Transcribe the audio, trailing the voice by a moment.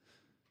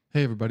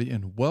Hey everybody,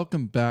 and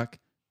welcome back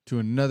to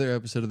another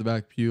episode of The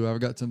Back Pew. I've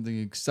got something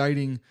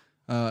exciting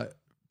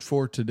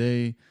for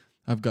today.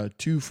 I've got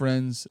two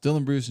friends,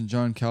 Dylan Bruce and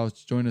John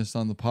Couch, join us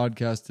on the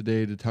podcast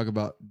today to talk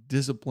about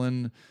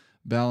discipline,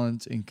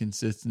 balance, and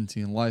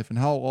consistency in life, and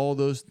how all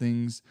those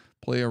things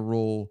play a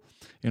role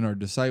in our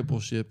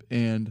discipleship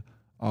and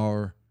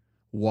our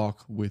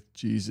walk with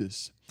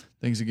Jesus.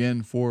 Thanks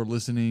again for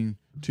listening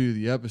to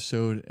the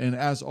episode, and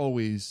as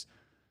always,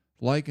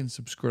 like and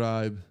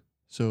subscribe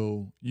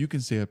so you can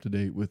stay up to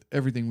date with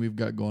everything we've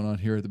got going on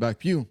here at The Back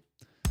Pew.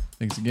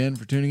 Thanks again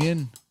for tuning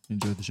in.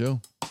 Enjoy the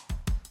show.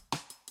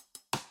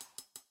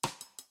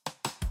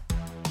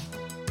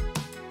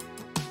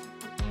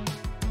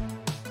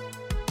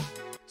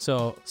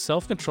 So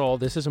self-control,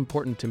 this is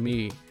important to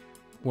me.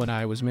 When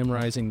I was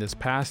memorizing this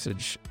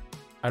passage,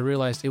 I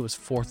realized it was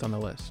fourth on the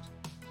list.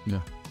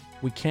 Yeah.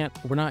 We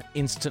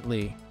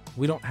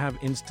don't have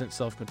instant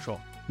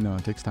self-control. No,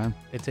 it takes time.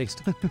 It takes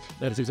time.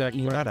 That is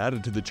exactly You're right. not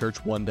added to the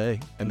church one day,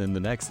 and then the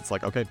next, it's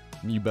like, okay,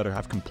 you better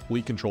have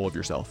complete control of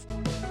yourself.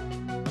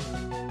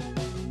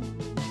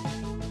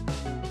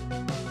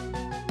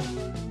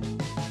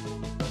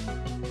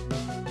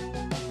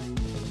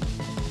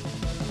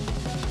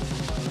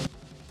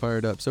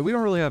 Fired up. So we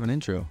don't really have an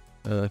intro.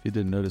 If you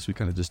didn't notice, we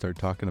kind of just started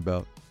talking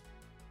about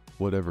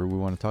whatever we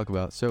want to talk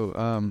about. So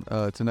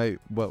tonight,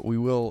 what we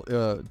will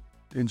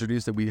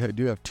introduce that we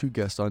do have two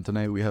guests on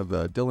tonight. We have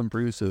Dylan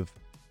Bruce of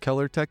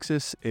Keller,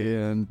 Texas,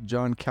 and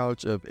John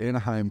Couch of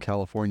Anaheim,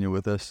 California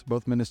with us,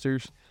 both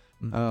ministers.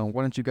 Why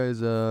don't you guys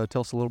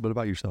tell us a little bit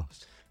about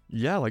yourselves?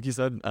 Yeah, like you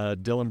said,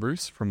 Dylan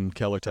Bruce from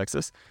Keller,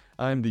 Texas.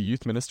 I'm the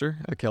youth minister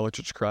at Keller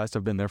Church of Christ.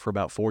 I've been there for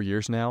about 4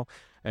 years now,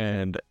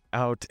 and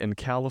out in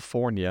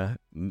California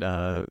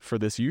for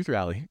this youth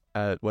rally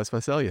at West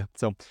Visalia.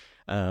 So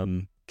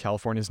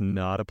California's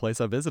not a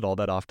place I visit all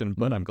that often,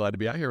 but I'm glad to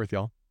be out here with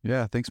y'all.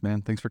 Yeah, thanks,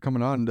 man. Thanks for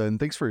coming on, and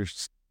thanks for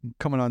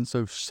coming on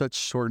such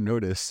short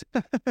notice.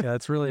 Yeah,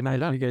 it's really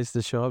nice of you guys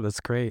to show up. That's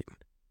great.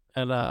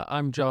 And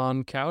I'm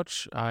John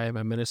Couch. I am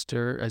a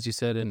minister, as you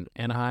said, in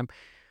Anaheim,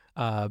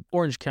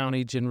 Orange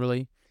County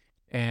generally.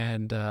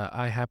 And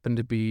I happen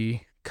to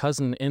be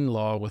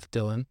cousin-in-law with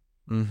Dylan.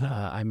 Mm-hmm.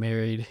 I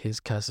married his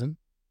cousin.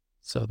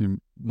 So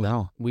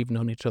Wow. we've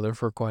known each other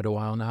for quite a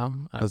while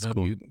now. That's I've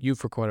known cool. you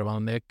for quite a while,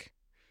 Nick.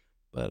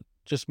 But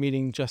just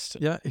meeting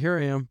Justin. Yeah, here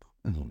I am.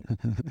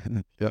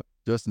 Yep,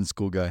 Justin's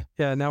cool guy.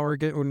 Yeah, now we're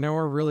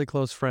really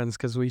close friends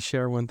because we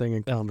share one thing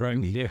in common. Right.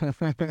 Yeah.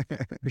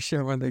 We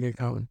share one thing in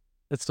common.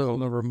 It's so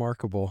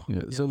remarkable.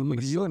 Yeah. So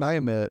you and I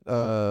met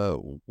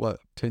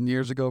 10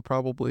 years ago,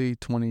 probably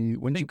 20.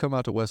 When did you come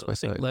out to West I think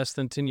Visalia? less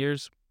than 10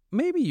 years.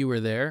 Maybe you were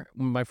there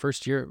my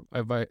first year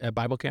at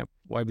Bible camp,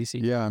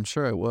 YBC. Yeah, I'm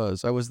sure I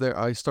was. I was there.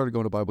 I started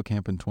going to Bible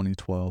camp in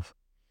 2012.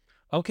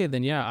 Okay,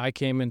 then yeah, I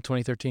came in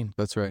 2013.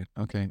 That's right.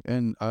 Okay.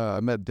 And I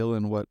met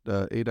Dylan,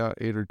 8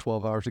 or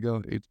 12 hours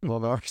ago?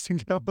 12 hours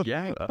ago?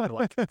 Yeah,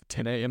 like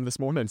 10 a.m. this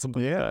morning,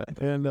 something like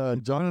that.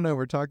 And John and I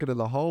were talking in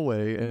the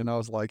hallway, and I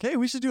was like, hey,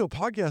 we should do a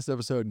podcast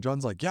episode. And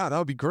John's like, yeah, that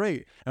would be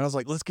great. And I was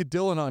like, let's get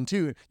Dylan on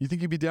too. You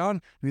think he'd be down?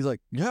 And he's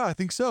like, yeah, I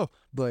think so.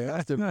 But I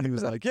asked him, and he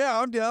was like, yeah,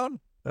 I'm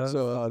down.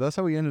 So that's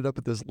how we ended up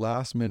at this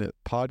last minute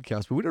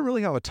podcast, but we didn't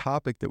really have a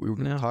topic that we were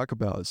going to talk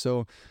about.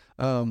 So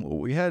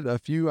we had a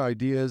few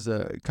ideas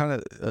kind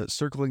of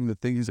circling the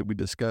things that we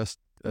discussed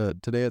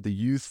today at the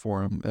youth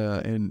forum.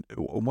 And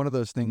one of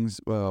those things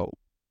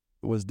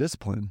was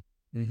discipline.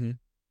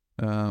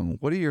 Mm-hmm.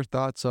 What are your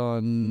thoughts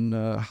on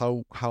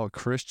how a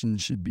Christian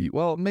should be?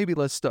 Well, maybe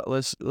let's start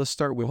with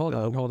Hold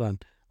on.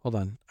 I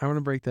want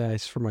to break the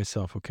ice for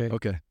myself, okay?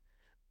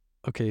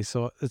 Okay,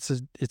 so it's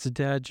a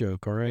dad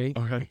joke, all right?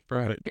 Okay,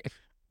 right.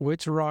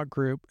 Which rock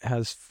group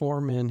has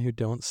 4 men who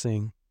don't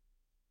sing?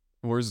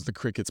 Where's the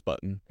crickets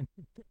button?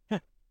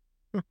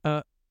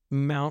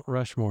 Mount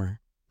Rushmore.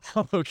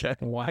 Okay.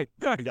 Why?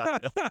 I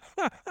got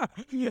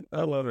it.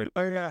 I love it.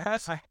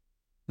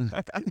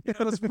 It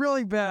was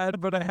really bad,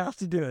 but I have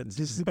to do it.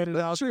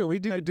 That's true. We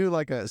do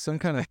like some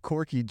kind of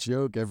quirky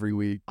joke every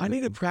week. I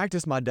need to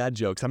practice my dad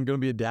jokes. I'm going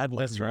to be a dad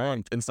next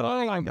month. And so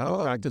I'm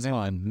practice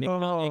one.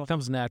 It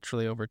comes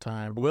naturally over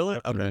time. Will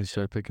it? Okay, Okay.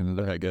 start picking it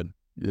up. Okay, good.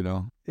 You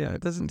know, Yeah, it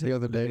doesn't take the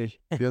other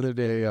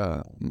day,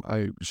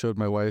 I showed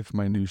my wife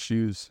my new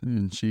shoes,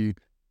 and she,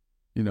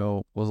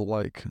 was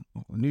like,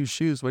 "New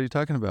shoes? What are you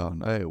talking about?"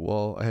 I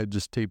had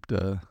just taped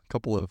a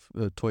couple of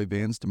toy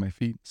Vans to my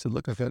feet. I said,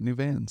 "Look, I've got new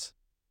Vans."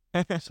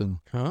 So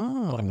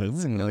Oh,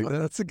 that's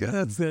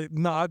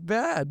not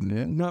bad.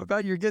 yeah, Not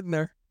bad. You're getting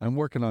there. I'm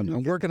working on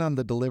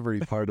the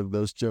delivery part of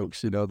those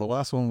jokes. The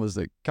last one was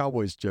a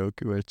Cowboys joke,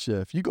 which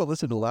if you go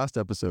listen to the last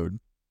episode,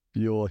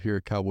 you'll hear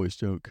a Cowboys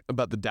joke.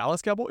 About the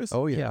Dallas Cowboys?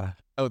 Oh yeah. Yeah.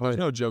 Oh, there's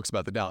no jokes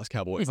about the Dallas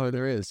Cowboys. Oh,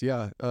 there is.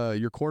 Yeah.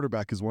 Your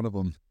quarterback is one of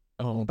them.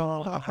 Oh,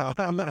 That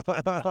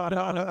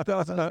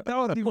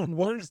was even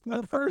worse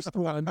than the first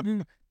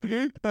one.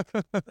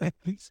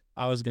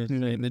 I was going to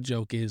say the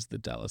joke is the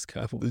Dallas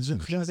Cowboys.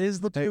 That is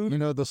the Hey,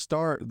 truth. the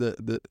star,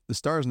 the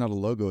star is not a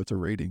logo; it's a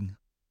rating.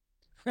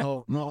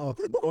 Oh no!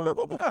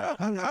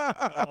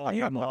 I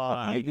am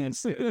lying.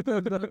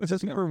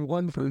 Just for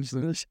one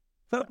person.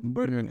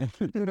 Saving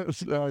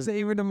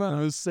them up. I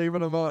was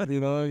saving them up.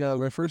 I got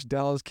my first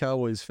Dallas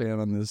Cowboys fan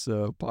on this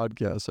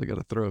podcast. I got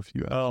to throw a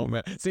few out. Oh,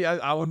 man. See,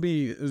 I would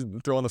be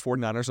throwing the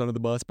 49ers under the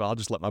bus, but I'll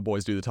just let my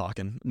boys do the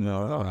talking.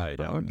 No, all right.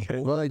 Okay.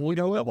 Well, you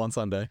know what? On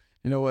Sunday.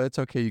 You know what? It's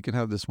okay. You can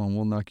have this one.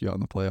 We'll knock you out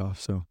in the playoffs.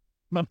 So.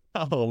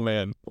 Oh,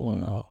 man.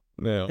 Wow.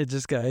 No. It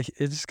just got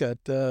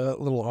a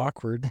little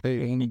awkward.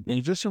 Hey,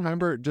 and just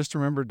remember,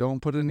 don't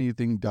put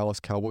anything Dallas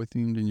Cowboy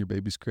themed in your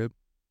baby's crib.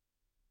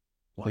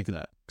 Like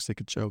that. Because they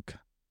could choke.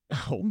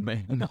 Oh,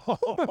 man. No.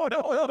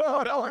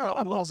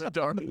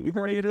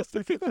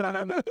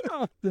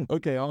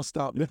 Okay, I'll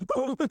stop.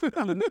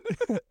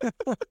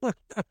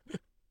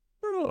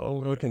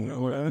 Oh, okay.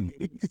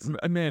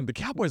 Man, the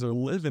Cowboys are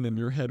living in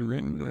your head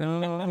right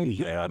now.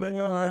 Yeah, they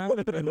are.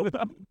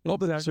 All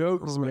the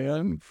jokes,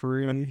 man.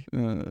 Free.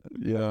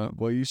 Yeah,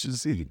 well, you should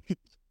see.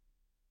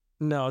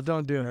 No,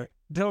 don't do it.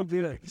 Don't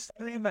do that.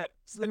 Leave it.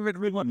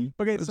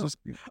 Okay, so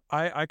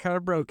I kind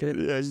of broke it.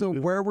 Yeah, so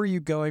where were you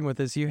going with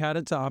this? You had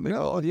a topic.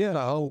 No,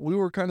 yeah. We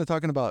were talking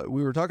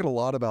a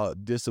lot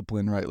about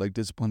discipline, right? Like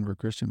discipline for a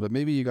Christian, but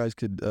maybe you guys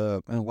could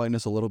enlighten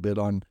us a little bit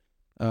on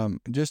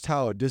just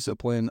how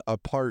discipline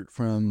apart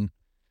from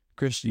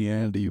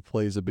Christianity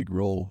plays a big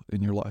role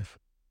in your life.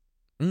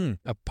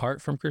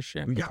 Apart from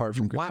Christianity? Apart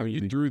from Christianity.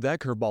 Wow, you threw that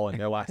curveball in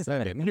there last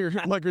second. You're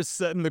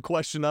setting the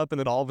question up, and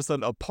then all of a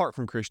sudden, apart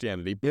from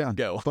Christianity,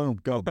 go. Boom,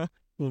 go.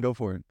 Go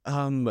for it.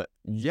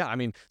 Yeah, I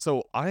mean,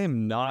 so I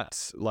am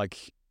not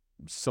like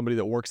somebody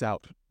that works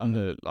out.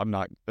 I'm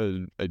not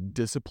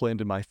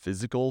disciplined in my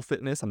physical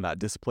fitness. I'm not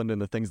disciplined in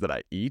the things that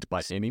I eat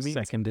by any means.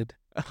 Seconded.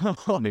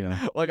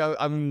 Like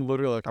I'm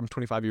literally like I'm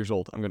 25 years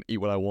old. I'm gonna eat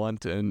what I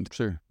want, and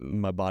Sure,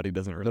 my body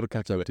doesn't really it'll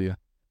catch up to you.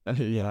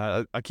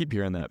 Yeah, I keep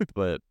hearing that,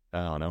 but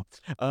I don't know.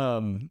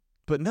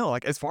 But no,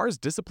 like as far as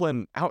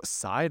discipline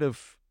outside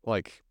of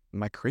like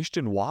my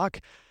Christian walk,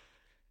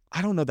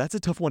 I don't know. That's a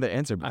tough one to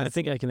answer. I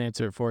think I can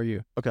answer it for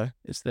you. Okay.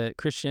 It's that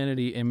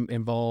Christianity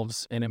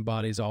involves and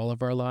embodies all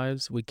of our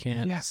lives. We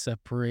can't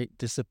separate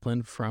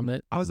discipline from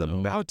it. I was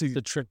about to. It's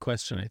a trick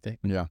question, I think.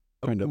 Yeah.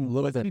 Kind of a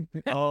little bit.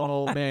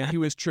 Oh man, he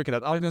was tricking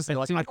us. I was gonna say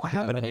like I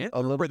have an answer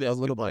for this. A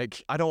little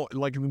like I don't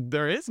like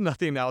there is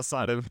nothing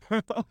outside of.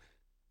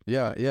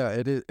 Yeah,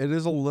 it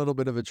is a little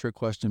bit of a trick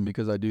question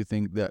because I do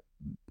think that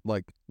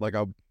like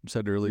I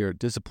said earlier,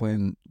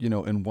 discipline,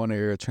 in one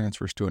area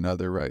transfers to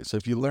another, right? So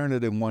if you learn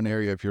it in one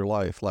area of your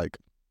life, like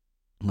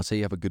let's say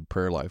you have a good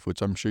prayer life,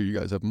 which I'm sure you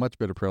guys have much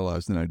better prayer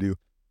lives than I do.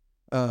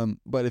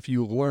 But if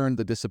you learn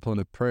the discipline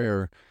of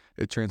prayer,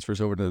 it transfers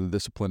over to the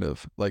discipline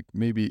of like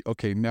maybe,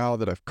 okay, now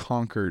that I've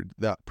conquered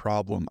that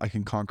problem, I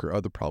can conquer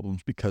other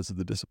problems because of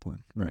the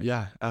discipline, right?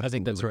 Yeah, absolutely. I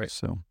think that's right.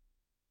 So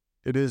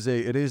it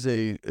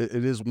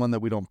is one that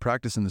we don't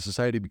practice in the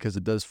society because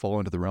it does fall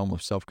into the realm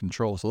of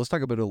self-control. So let's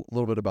talk a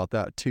little bit about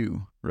that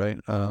too, right?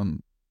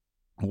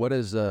 What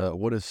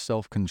does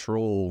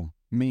self-control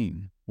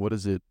mean? What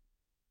is it?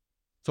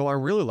 So I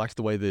really liked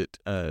the way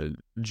that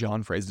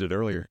John phrased it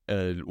earlier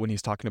when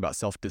he's talking about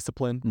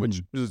self-discipline,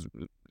 which is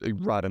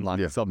right in line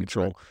with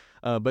self-control.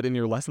 Right. But in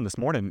your lesson this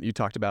morning, you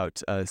talked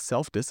about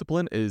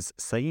self-discipline is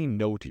saying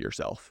no to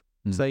yourself.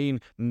 Saying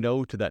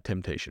no to that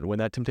temptation. When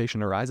that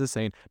temptation arises,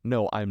 saying,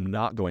 no, I'm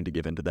not going to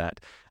give into that.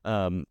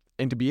 And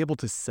to be able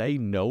to say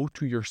no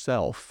to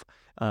yourself,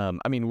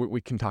 I mean,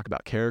 we can talk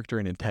about character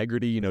and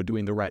integrity,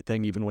 doing the right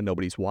thing even when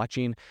nobody's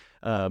watching.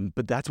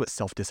 But that's what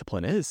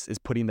self-discipline is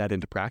putting that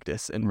into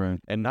practice. And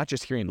not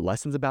just hearing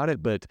lessons about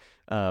it, but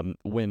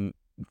when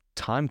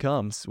time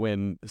comes,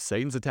 when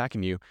Satan's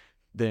attacking you,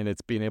 then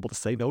it's being able to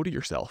say no to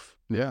yourself.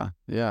 Yeah.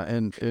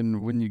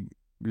 And when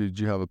did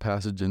you have a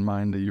passage in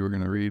mind that you were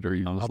going to read, or are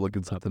you just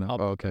looking something up?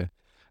 Oh, okay.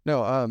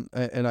 No,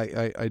 and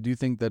I do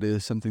think that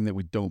is something that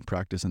we don't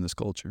practice in this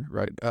culture,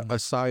 right?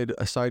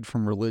 Aside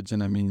from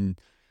religion, I mean,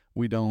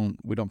 we don't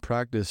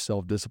practice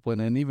self-discipline,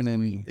 and even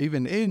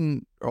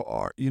in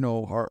our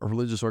our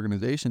religious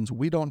organizations,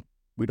 we don't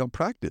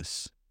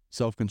practice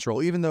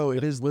self-control, even though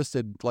it is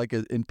listed like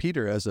in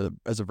Peter as a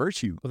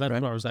virtue. Well, that's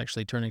what I was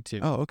actually turning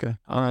to. Oh, okay.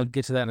 I'll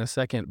get to that in a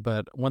second,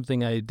 but one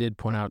thing I did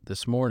point out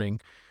this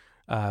morning.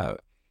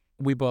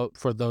 We both,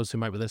 for those who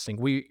might be listening,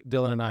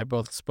 Dylan and I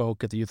both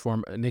spoke at the youth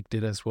forum. Nick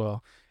did as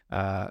well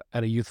at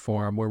a youth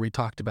forum where we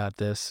talked about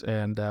this.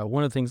 And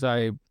one of the things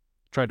I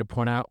tried to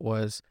point out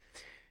was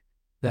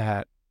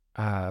that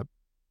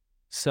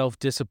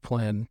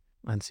self-discipline,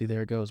 and see,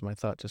 there it goes. My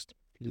thought just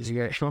we can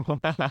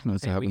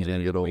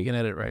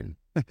edit right.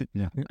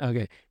 Yeah.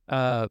 Okay.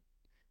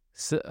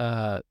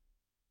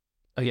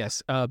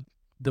 Yes.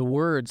 The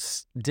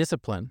words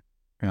discipline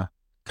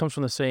comes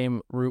from the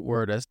same root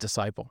word as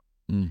disciple.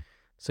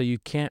 So you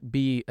can't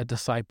be a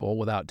disciple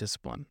without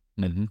discipline.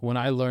 Mm-hmm. When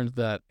I learned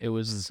that, it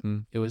was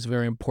a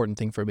very important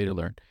thing for me to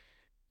learn.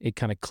 It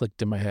kind of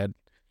clicked in my head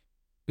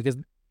because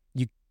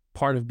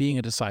part of being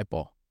a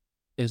disciple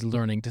is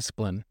learning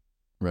discipline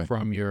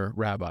from your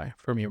rabbi,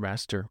 from your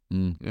master.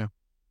 Yeah.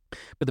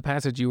 But the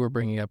passage you were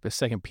bringing up is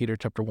 2 Peter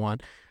chapter 1,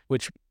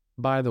 which,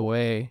 by the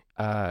way,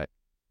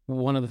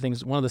 one of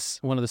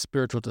the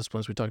spiritual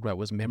disciplines we talked about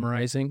was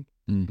memorizing.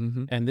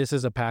 Mm-hmm. And this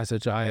is a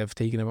passage I have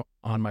taken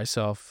upon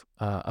myself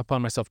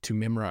to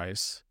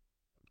memorize.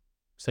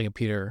 2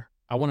 Peter.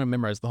 I want to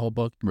memorize the whole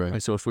book.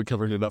 Right. So if we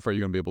covered it up, are you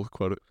going to be able to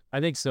quote it? I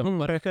think so.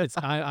 But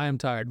I am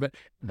tired. But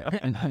yeah,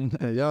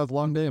 it's a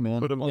long day, man.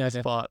 Put him on the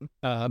spot.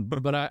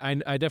 But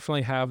I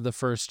definitely have the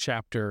first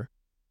chapter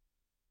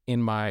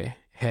in my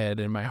head,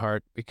 in my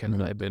heart,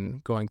 because I've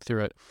been going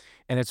through it.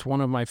 And it's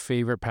one of my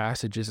favorite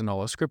passages in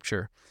all of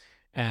Scripture.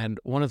 And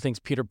one of the things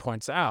Peter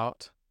points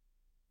out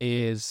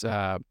is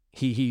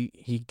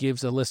he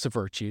gives a list of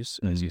virtues,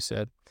 as you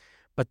said,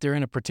 but they're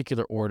in a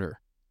particular order.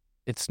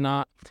 It's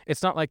not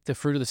like the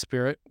fruit of the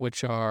Spirit,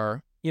 which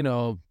are,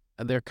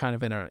 they're kind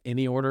of in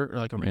any order, or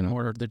like a random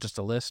order. They're just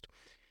a list.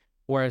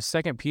 Whereas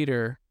 2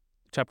 Peter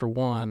chapter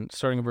 1,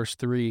 starting in verse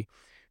 3,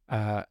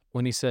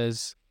 when he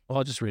says, well,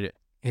 I'll just read it.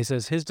 He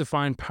says, his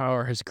divine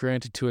power has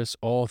granted to us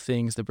all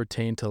things that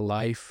pertain to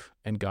life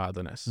and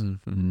godliness.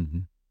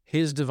 Mm-hmm.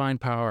 His divine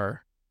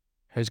power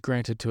has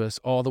granted to us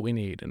all that we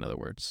need, in other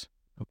words,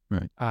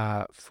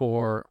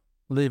 for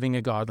living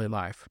a godly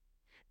life.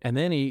 And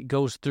then he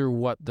goes through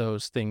what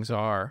those things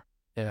are.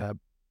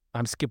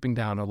 I'm skipping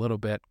down a little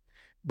bit,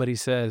 but he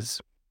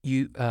says,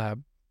 for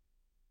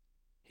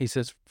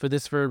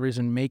this very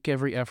reason, make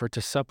every effort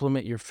to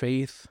supplement your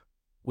faith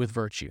with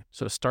virtue.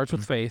 So it starts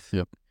with faith.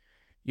 Yep.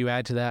 You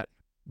add to that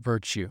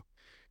virtue.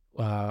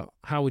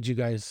 How would you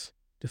guys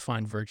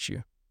define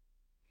virtue?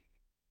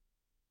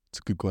 It's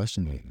a good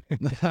question.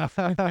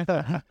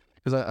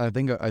 Because I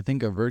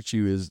think a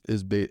virtue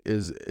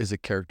is a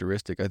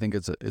characteristic. I think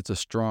it's a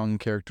strong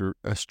character,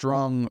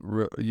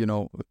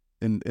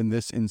 in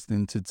this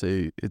instance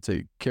it's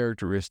a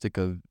characteristic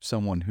of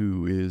someone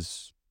who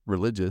is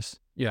religious.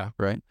 Yeah.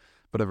 Right.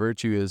 But a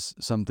virtue is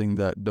something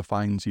that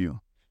defines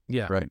you.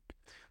 Yeah. Right.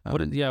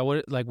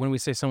 Like when we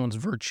say someone's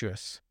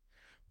virtuous,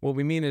 what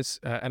we mean is,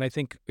 and I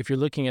think if you're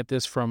looking at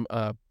this from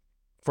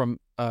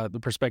the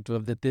perspective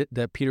of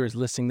that Peter is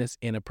listing this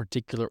in a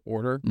particular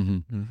order,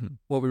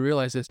 what we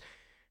realize is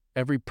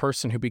every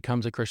person who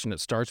becomes a Christian, it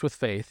starts with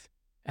faith,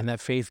 and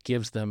that faith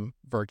gives them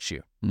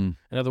virtue. In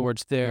other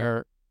words,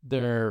 their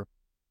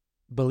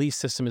belief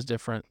system is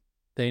different.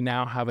 They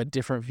now have a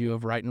different view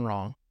of right and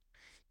wrong,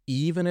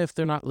 even if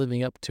they're not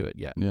living up to it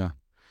yet. Yeah.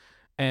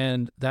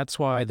 And that's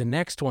why the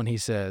next one he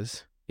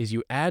says is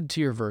you add to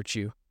your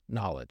virtue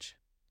knowledge.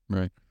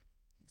 Right.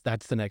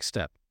 That's the next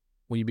step.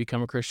 When you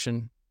become a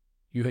Christian,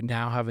 you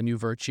now have a new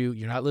virtue.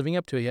 You're not living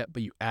up to it yet,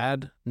 but you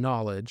add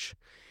knowledge,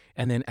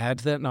 and then add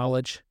to that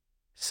knowledge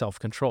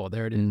self-control.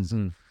 There it is.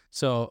 Mm-hmm.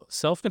 So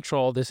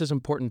self-control, this is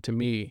important to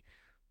me.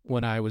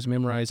 When I was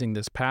memorizing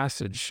this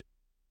passage,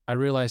 I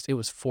realized it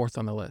was fourth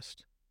on the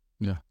list.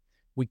 Yeah.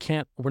 We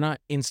don't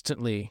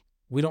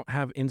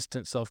have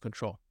instant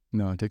self-control.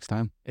 No, it takes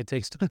time. It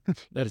takes time.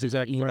 That is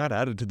exactly You're right. not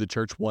added to the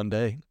church one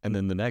day, and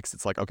then the next,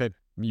 it's like, okay,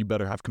 you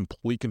better have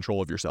complete control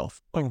of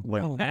yourself. That's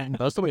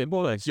the way it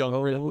works.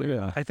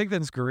 Yeah. I think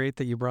that's great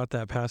that you brought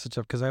that passage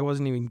up, because I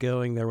wasn't even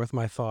going there with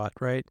my thought,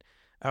 right?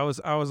 I was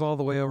all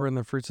the way over in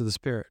the fruits of the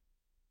Spirit,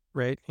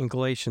 right? In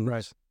Galatians.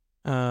 Right.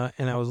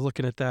 And I was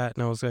looking at that,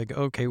 and I was like,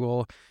 okay,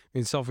 well, I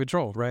mean,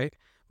 self-control, right?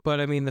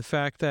 But I mean, the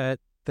fact that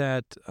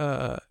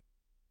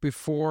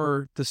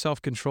before the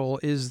self-control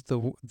is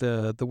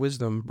the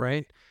wisdom,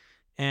 right?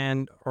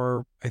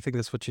 Or I think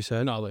that's what you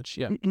said. Knowledge,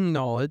 yeah.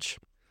 Knowledge.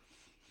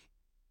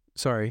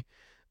 Sorry.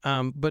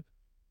 But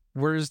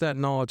where does that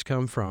knowledge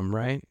come from,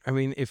 right? I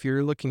mean, if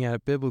you're looking at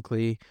it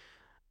biblically,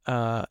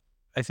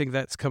 I think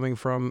that's coming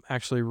from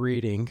actually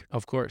reading.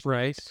 Of course.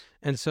 Right?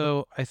 And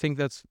so I think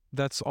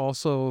that's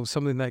also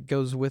something that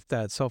goes with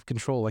that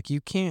self-control. Like,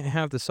 you can't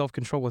have the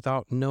self-control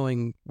without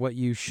knowing what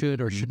you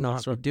should or should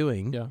not be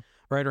doing. Yeah.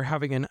 Right? Or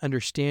having an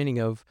understanding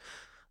of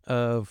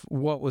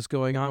what was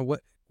going on,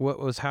 what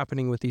was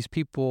happening with these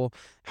people.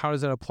 How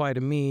does that apply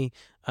to me?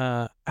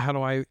 How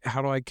do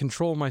I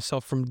control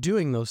myself from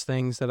doing those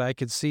things that I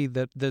could see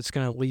that's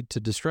going to lead to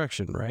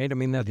destruction, right? I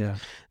mean,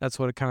 that's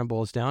what it kind of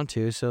boils down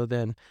to. So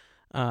then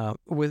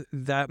with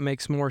that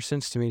makes more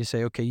sense to me to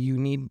say, okay, you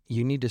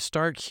need to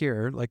start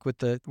here, like with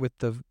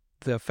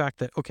the fact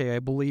that, okay, I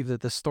believe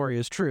that this story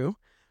is true,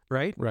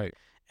 right? Right.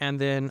 And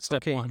then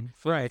Step one.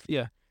 Right.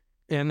 Yeah.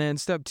 And then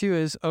step two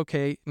is,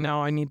 okay,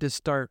 now I need to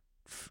start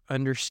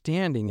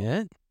understanding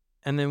it.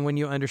 And then when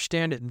you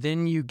understand it,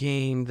 then you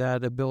gain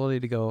that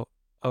ability to go,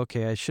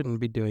 okay, I shouldn't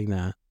be doing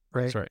that,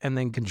 right? That's right. And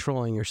then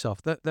controlling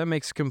yourself. That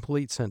makes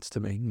complete sense to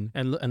me.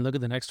 And look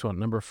at the next one,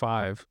 number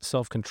 5,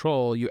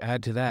 self-control. You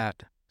add to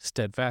that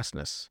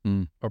steadfastness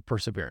or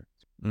perseverance,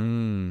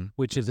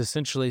 which is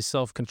essentially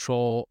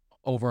self-control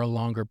over a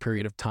longer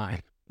period of time.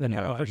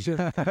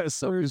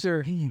 So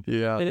sure.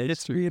 Yeah.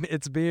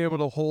 It's being able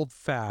to hold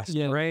fast,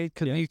 right?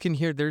 Because you can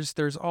hear there's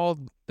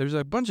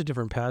a bunch of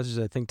different passages,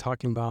 I think,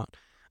 talking about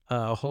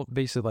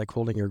basically like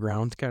holding your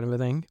ground kind of a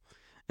thing.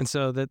 And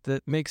so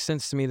that makes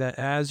sense to me that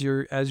as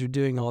you're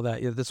doing all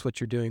that, that's what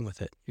you're doing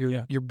with it.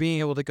 You're being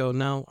able to go,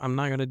 no, I'm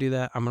not going to do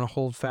that. I'm going to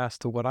hold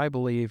fast to what I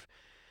believe,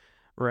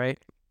 right,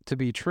 to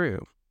be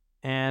true.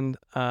 And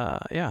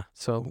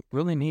so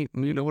really neat.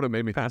 You know what it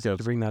made me think of?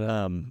 To bring that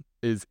up.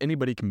 Is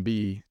anybody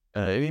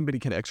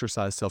can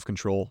exercise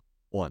self-control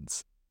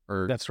once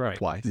or That's right.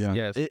 twice. Yeah.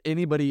 Yes.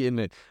 Anybody in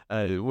it,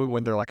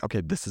 when they're like,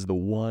 okay, this is the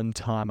one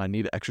time I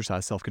need to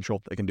exercise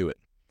self-control, they can do it.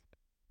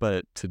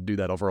 But to do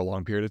that over a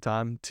long period of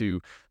time,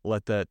 to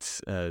let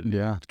that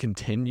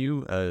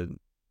continue,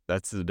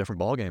 that's a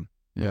different ballgame.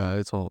 Yeah,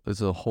 it's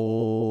a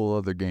whole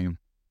other game.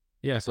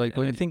 Yes. Like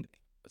I think.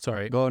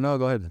 Sorry. Go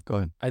ahead.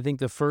 I think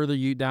the further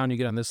down you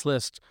get on this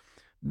list,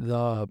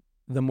 the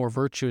more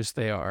virtuous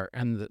they are,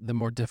 and the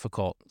more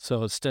difficult.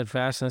 So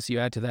steadfastness, you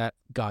add to that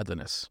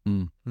godliness.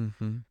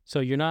 Mm-hmm. So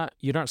you're not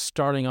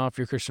starting off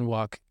your Christian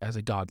walk as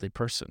a godly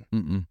person.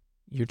 Mm-mm.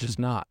 You're just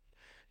not,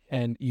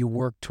 and you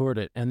work toward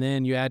it. And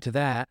then you add to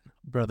that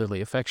brotherly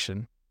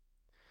affection,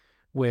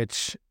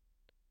 which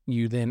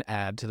you then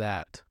add to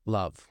that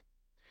love,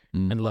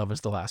 and love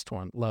is the last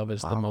one. Love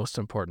is the most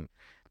important,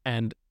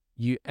 and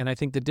I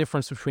think the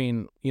difference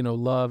between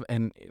love,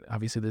 and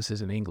obviously this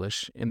is in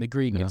English, in the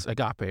Greek it's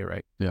agape,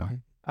 right? Yeah.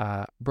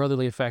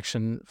 Brotherly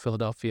affection,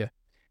 Philadelphia.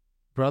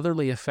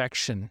 Brotherly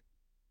affection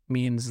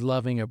means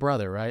loving a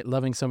brother, right?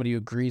 Loving somebody who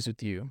agrees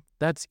with you.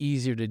 That's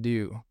easier to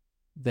do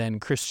than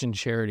Christian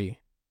charity,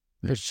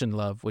 Christian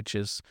love, which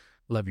is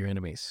love your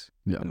enemies.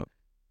 Yeah.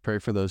 Pray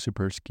for those who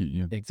persecute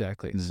you.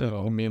 Exactly.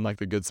 So I mean, like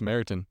the Good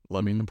Samaritan,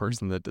 loving the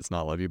person that does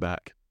not love you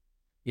back.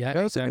 Yeah,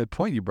 that's a good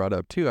point you brought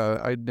up too.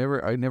 I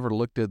never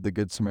looked at the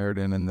Good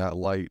Samaritan in that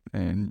light,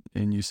 and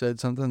you said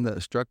something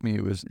that struck me.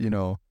 It was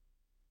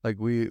like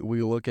we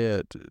look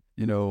at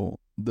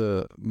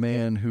the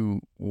man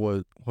who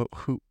was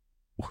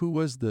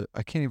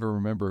I can't even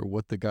remember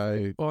what the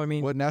guy. Well, I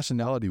mean, what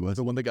nationality was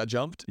The one that got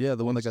jumped? Yeah,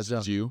 the one that got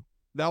jumped. Jew.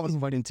 That was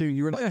funny too.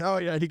 You were like, oh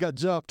yeah, he got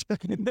jumped.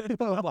 Dang, that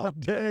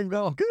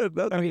was good.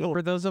 That's cool.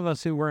 For those of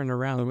us who weren't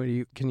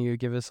around, can you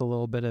give us a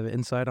little bit of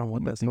insight on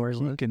what that story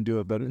was? He can do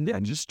it better.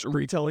 Yeah, just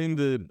retelling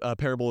the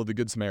parable of the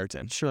Good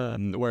Samaritan. Sure.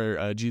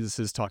 Where Jesus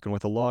is talking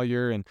with a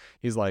lawyer, and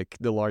he's like,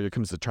 the lawyer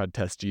comes to try to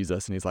test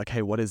Jesus, and he's like,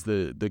 hey, what is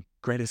the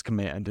greatest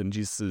command? And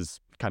Jesus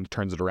kind of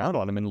turns it around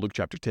on him in Luke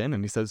chapter 10,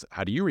 and he says,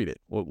 how do you read it?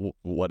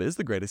 What is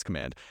the greatest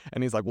command?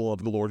 And he's like, well,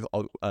 love the Lord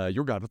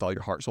your God with all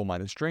your heart, soul,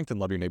 mind, and strength, and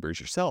love your neighbor as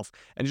yourself.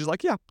 And he's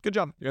like, yeah, good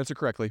job. You answered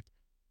correctly.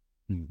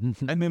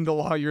 And then the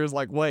lawyer is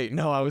like, wait,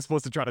 no, I was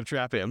supposed to try to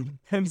trap him.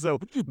 And so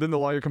then the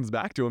lawyer comes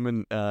back to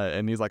him,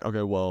 and he's like,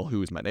 okay, well,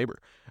 who is my neighbor?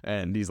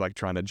 And he's like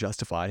trying to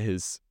justify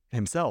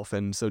himself.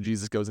 And so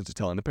Jesus goes into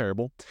telling the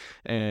parable,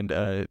 and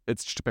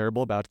it's just a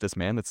parable about this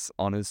man that's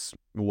on his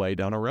way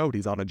down a road.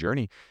 He's on a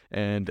journey,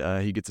 and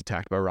he gets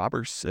attacked by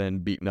robbers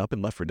and beaten up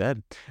and left for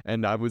dead.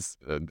 And I was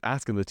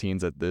asking the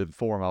teens at the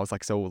forum, I was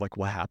like, so like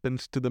what happened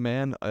to the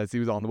man as he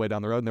was on the way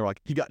down the road? And they were like,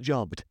 he got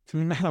jumped.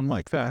 And I'm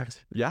like,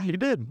 fact. Yeah, he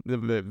did.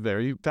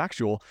 Very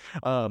factual.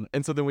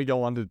 And so then we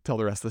go on to tell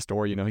the rest of the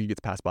story. He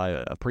gets passed by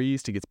a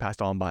priest, he gets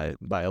passed on by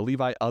a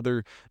Levite,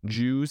 other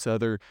Jews,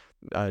 other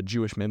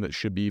Jewish men that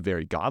should be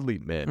very godly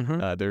men.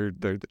 Mm-hmm.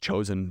 They're the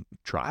chosen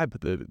tribe,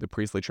 the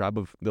priestly tribe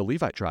of the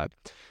Levite tribe.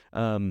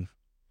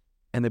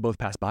 And they both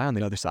passed by on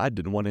the other side,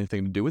 didn't want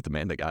anything to do with the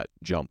man that got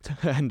jumped.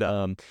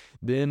 And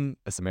then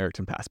a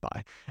Samaritan passed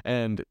by.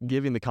 And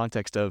giving the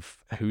context of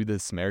who the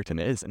Samaritan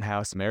is and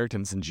how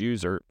Samaritans and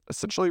Jews are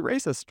essentially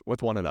racist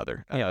with one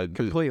another.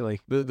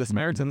 Completely. The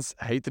Samaritans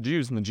hate the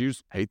Jews, and the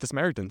Jews hate the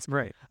Samaritans.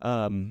 Right.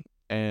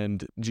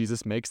 And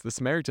Jesus makes the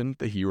Samaritan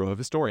the hero of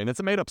his story. And it's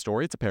a made-up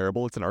story. It's a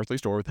parable. It's an earthly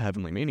story with a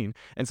heavenly meaning.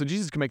 And so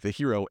Jesus can make the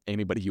hero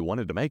anybody he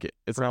wanted to make it.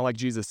 It's not like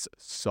Jesus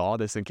saw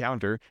this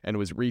encounter and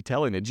was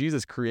retelling it.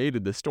 Jesus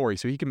created the story,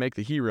 so he can make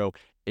the hero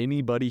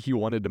anybody he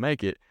wanted to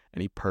make it.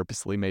 And he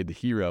purposely made the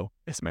hero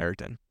a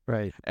Samaritan.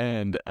 Right.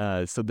 And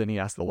so then he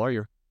asked the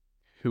lawyer,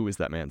 who is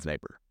that man's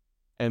neighbor?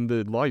 And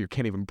the lawyer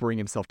can't even bring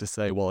himself to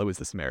say, well, it was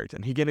the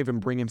Samaritan. He can't even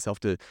bring himself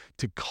to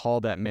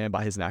call that man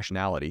by his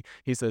nationality.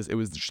 He says it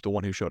was just the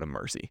one who showed him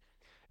mercy.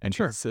 And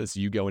Sure. Jesus says,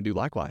 you go and do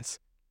likewise.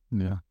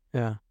 Yeah.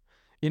 Yeah.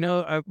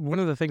 One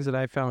of the things that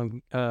I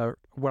found,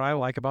 what I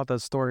like about that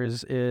story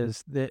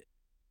is that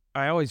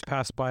I always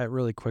pass by it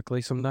really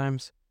quickly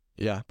sometimes.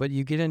 Yeah. But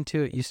you get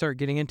into it, you start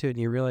getting into it, and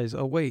you realize,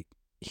 oh, wait,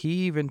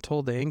 he even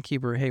told the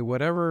innkeeper, hey,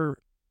 whatever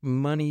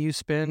money you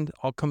spend,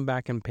 I'll come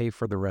back and pay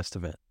for the rest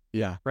of it.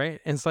 Yeah. Right?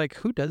 And it's like,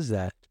 who does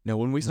that? No,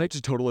 when we start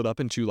to total it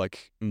up into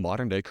like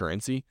modern day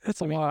currency,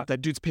 That's a lot.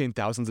 that dude's paying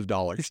thousands of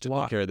dollars to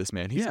take care of this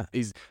man.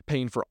 He's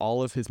paying for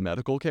all of his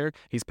medical care.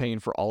 He's paying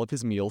for all of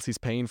his meals. He's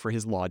paying for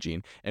his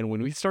lodging. And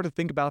when we start to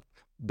think about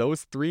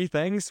those three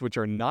things, which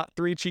are not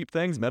three cheap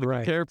things,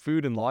 medical care,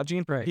 food, and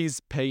lodging, he's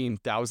paying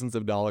thousands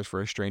of dollars for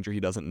a stranger he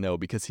doesn't know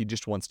because he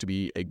just wants to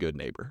be a good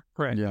neighbor.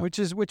 Right. Yeah. Which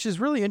is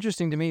really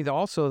interesting to me.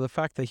 Also, the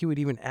fact that he would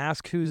even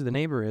ask who's the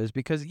neighbor is,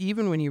 because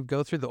even when you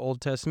go through the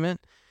Old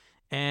Testament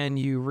and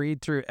you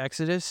read through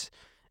Exodus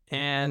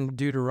and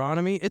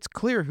Deuteronomy, it's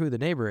clear who the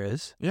neighbor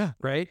is. Yeah.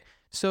 Right?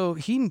 So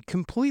he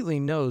completely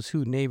knows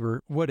who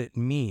neighbor, what it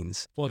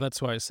means. Well,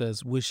 that's why it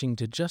says wishing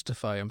to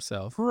justify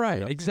himself.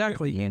 Right,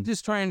 exactly. And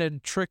just trying to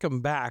trick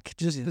him back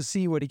just to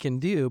see what he can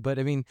do. But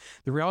I mean,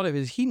 the reality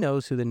is he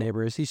knows who the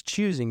neighbor is. He's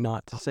choosing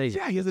not to say it.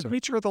 Yeah, he has a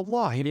nature of the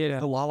law. He knows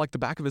the law like the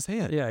back of his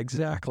hand. Yeah,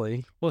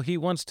 exactly. Well, he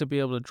wants to be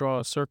able to draw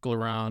a circle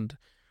around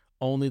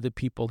only the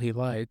people he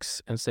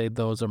likes and say,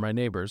 those are my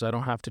neighbors. I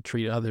don't have to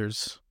treat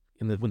others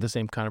with the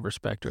same kind of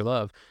respect or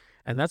love.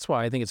 And that's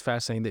why I think it's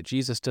fascinating that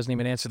Jesus doesn't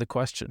even answer the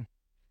question.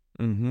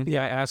 Mm-hmm.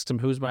 Yeah, I asked him,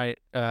 who's my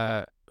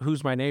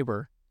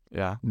neighbor?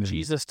 Yeah.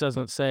 Jesus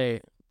doesn't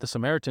say the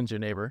Samaritan's your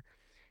neighbor.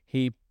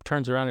 He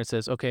turns around and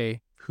says,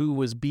 okay, who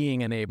was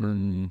being a neighbor?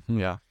 Mm-hmm.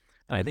 Yeah.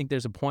 And I think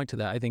there's a point to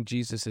that. I think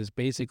Jesus is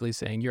basically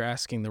saying, you're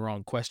asking the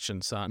wrong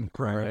question, son.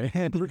 Right.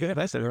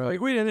 That's it.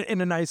 Like,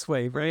 in a nice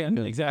way, right?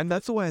 Exactly. And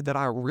that's the way that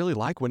I really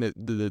like when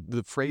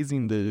the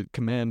phrasing, the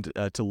command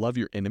to love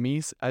your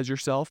enemies as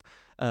yourself,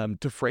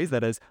 to phrase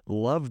that as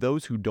love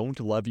those who don't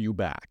love you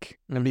back.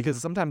 And because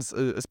sometimes,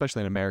 especially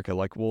in America,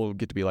 like we'll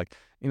get to be like,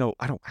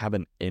 I don't have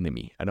an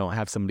enemy. I don't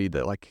have somebody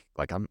that like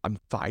I'm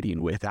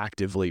fighting with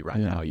actively right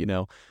now, you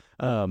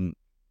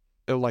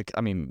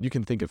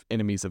can think of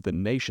enemies of the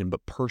nation,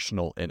 but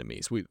personal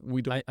enemies.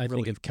 We don't. I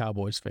think of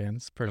Cowboys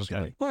fans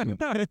personally.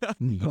 Okay.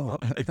 No.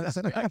 I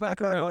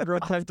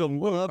have to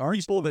love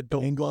people that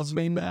don't love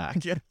me back.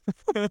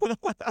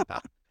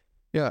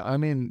 Yeah, I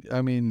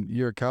mean,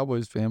 you're a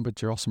Cowboys fan,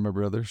 but you're also my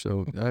brother,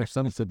 so I have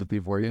some sympathy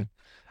for you.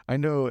 I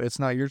know it's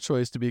not your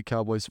choice to be a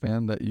Cowboys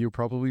fan, that you're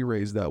probably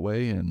raised that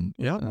way, and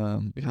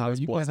I was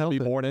blessed to be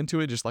born into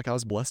it, just like I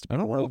was blessed. I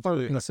don't know if I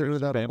would consider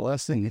that a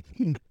blessing.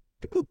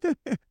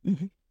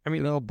 I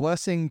mean,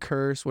 blessing,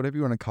 curse, whatever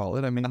you want to call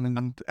it. I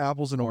mean,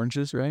 apples and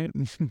oranges, right?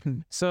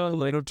 So,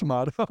 Tomato,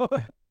 tomato.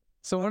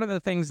 So one of the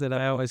things that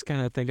I always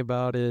kind of think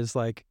about is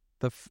like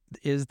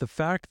the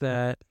fact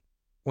that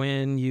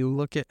when you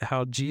look at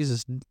how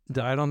Jesus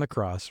died on the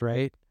cross,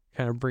 right?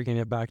 Kind of bringing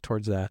it back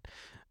towards that.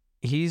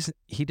 He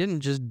didn't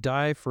just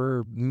die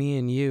for me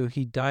and you.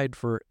 He died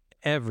for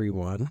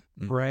everyone,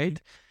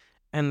 right?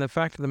 And the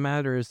fact of the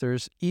matter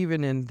is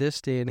even in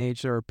this day and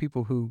age, there are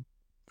people who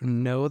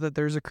know that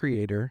there's a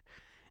creator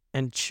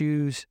and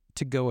choose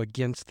to go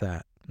against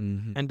that.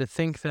 And to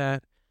think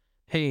that,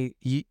 hey,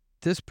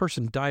 this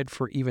person died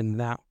for even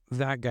that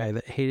guy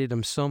that hated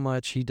him so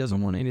much, he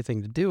doesn't want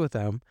anything to do with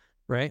them,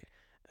 right?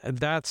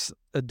 That's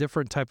a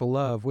different type of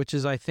love, which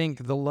is, I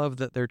think, the love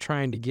that they're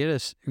trying to get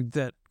us,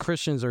 that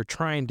Christians are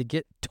trying to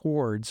get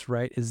towards,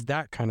 right, is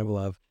that kind of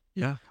love.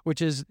 Yeah.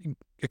 Which is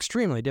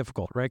extremely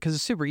difficult, right? Because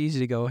it's super easy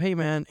to go, hey,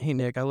 man, hey,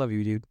 Nick, I love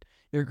you, dude.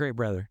 You're a great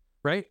brother,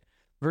 right?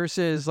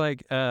 Versus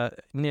like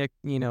Nick,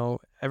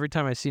 every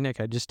time I see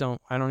Nick, I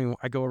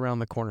go around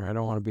the corner. I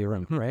don't want to be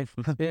around him, right?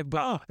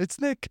 It's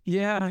Nick.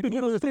 Yeah,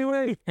 stay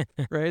away.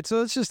 Right?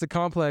 So it's just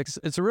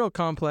it's a real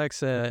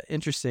complex,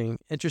 interesting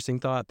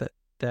thought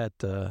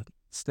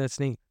that's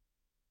neat.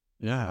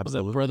 Yeah,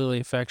 absolutely. That brotherly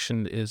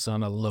affection is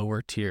on a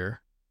lower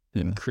tier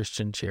than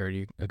Christian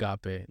charity,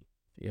 agape.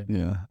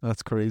 Yeah,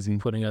 that's crazy.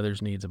 Putting others'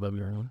 needs above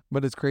your own.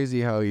 But it's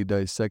crazy how he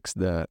dissects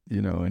that,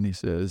 and he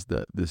says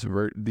that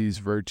these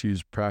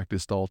virtues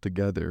practiced all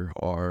together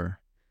are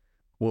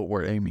what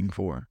we're aiming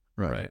for,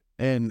 right?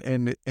 And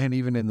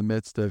even in the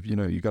midst of,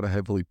 you got a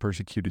heavily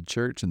persecuted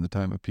church in the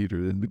time of Peter,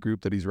 in the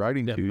group that he's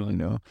writing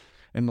to,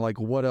 and like,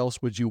 what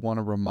else would you want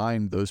to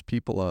remind those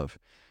people of?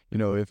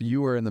 If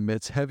you were in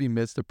the heavy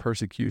midst of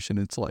persecution,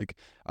 it's like,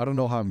 I don't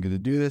know how I'm going to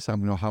do this. I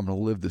don't know how I'm going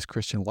to live this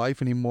Christian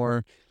life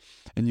anymore.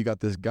 And you got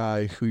this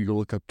guy who you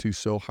look up to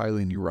so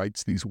highly, and he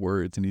writes these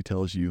words, and he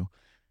tells you,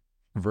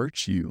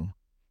 virtue,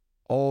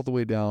 all the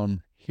way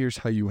down, here's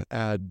how you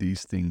add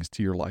these things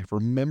to your life.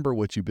 Remember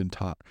what you've been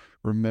taught.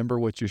 Remember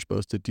what you're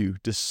supposed to do,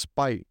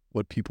 despite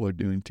what people are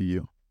doing to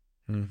you.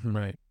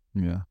 Right.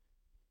 Yeah.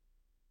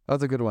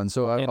 That's a good one.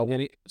 So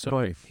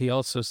he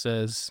also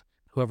says,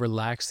 whoever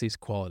lacks these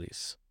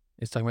qualities,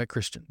 it's talking about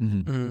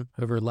Christian.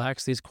 Whoever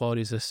lacks these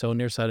qualities is so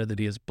nearsighted that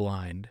he is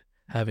blind,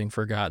 having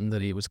forgotten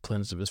that he was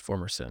cleansed of his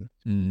former sin.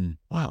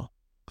 Wow.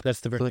 That's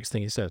the very next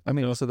thing he says. I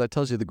mean, so that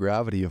tells you the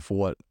gravity of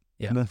what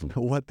they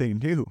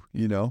knew,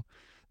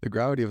 The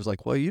gravity of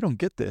like, well, you don't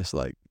get this.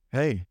 Like,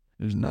 hey,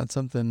 this is not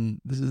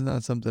something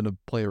to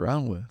play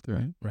around with,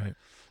 right? Right.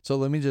 So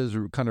let me just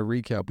kind of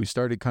recap. We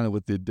started kind of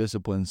with the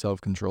discipline,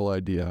 self-control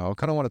idea. I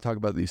kind of want to talk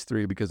about these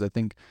three because I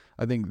think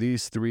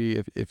these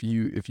three, if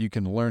you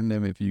can learn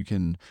them, if you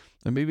can,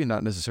 and maybe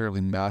not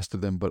necessarily master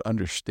them, but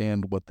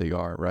understand what they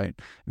are, right?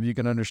 If you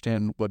can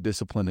understand what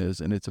discipline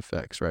is and its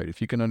effects, right? If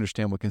you can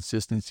understand what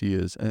consistency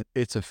is and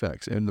its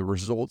effects and the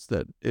results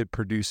that it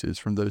produces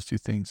from those two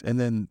things. And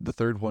then the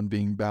third one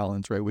being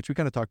balance, right? Which we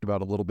kind of talked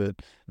about a little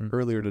bit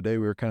earlier today.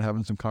 We were kind of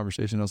having some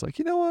conversation. I was like,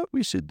 you know what?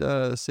 We should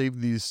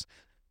save these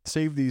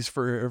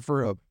for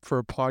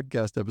a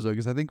podcast episode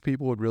because I think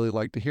people would really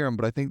like to hear them.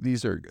 But I think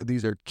these are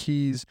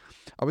keys.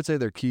 I would say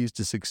they're keys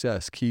to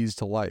success, keys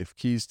to life,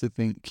 key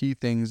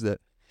things that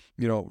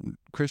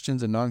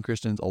Christians and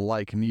non-Christians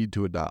alike need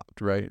to adopt,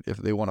 right? If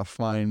they want to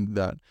find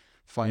that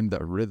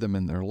rhythm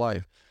in their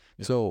life.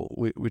 Yeah. So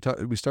we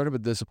started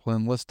with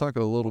discipline. Let's talk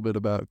a little bit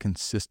about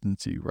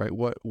consistency, right?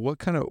 What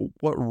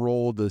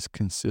role does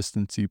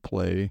consistency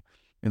play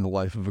in the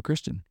life of a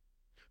Christian?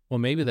 Well,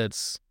 maybe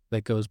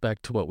that goes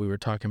back to what we were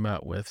talking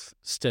about with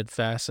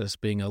steadfastness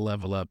being a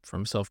level up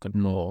from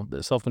self-control.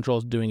 The self-control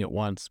is doing it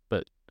once,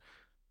 but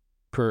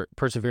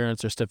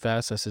perseverance or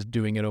steadfastness is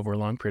doing it over a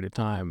long period of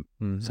time.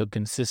 Mm-hmm. So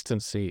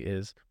consistency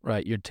is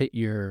right. You're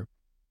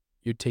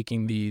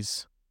taking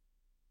these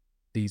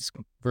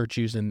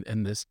virtues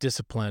and this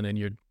discipline, and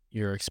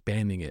you're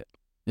expanding it.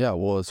 Yeah,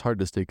 well, it's hard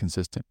to stay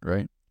consistent,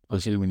 right?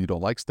 Especially when you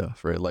don't like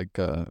stuff, right? Like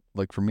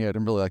for me, I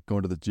didn't really like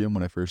going to the gym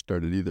when I first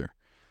started either.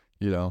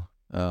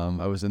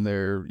 I was in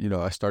there,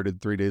 I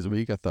started 3 days a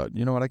week. I thought,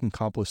 you know what, I can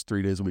accomplish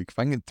 3 days a week. If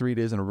I can get 3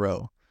 days in a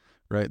row,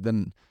 right,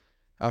 then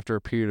after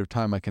a period of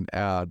time, I can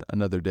add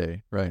another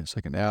day, right? So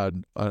I can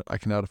add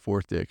a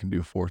fourth day. I can do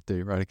a fourth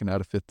day, right? I can add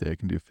a fifth day. I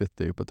can do a fifth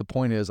day. But the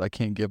point is, I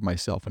can't give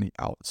myself any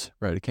outs,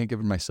 right? I can't give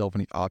myself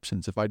any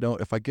options. If I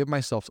give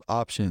myself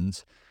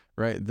options,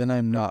 right, then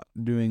I'm not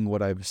doing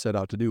what I've set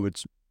out to do,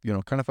 which,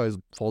 kind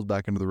of falls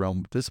back into the realm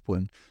of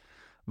discipline.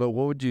 But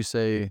what would you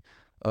say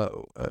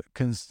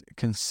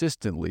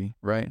consistently,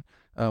 right?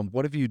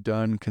 What have you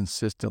done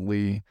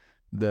consistently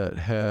that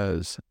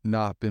has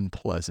not been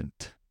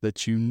pleasant,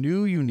 that you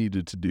knew you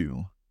needed to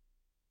do,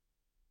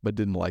 but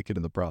didn't like it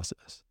in the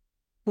process?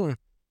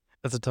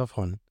 That's a tough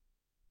one.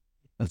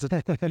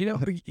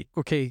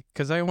 Okay,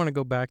 because I want to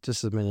go back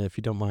just a minute, if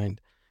you don't mind,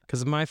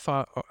 because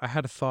I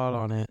had a thought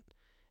on it,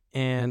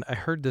 and I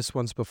heard this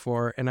once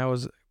before, and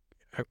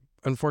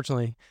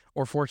unfortunately,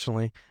 or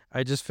fortunately,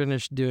 I just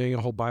finished doing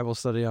a whole Bible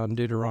study on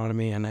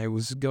Deuteronomy, and I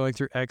was going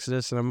through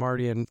Exodus, and I'm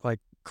already in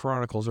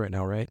Chronicles right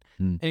now, right?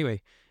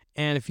 Anyway,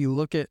 and if you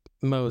look at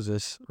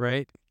Moses,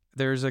 right,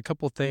 there's a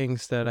couple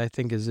things that I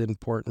think is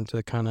important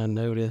to kind of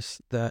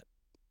notice that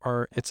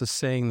it's a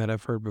saying that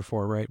I've heard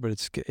before, right? But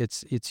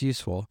it's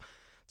useful.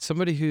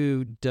 Somebody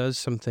who does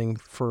something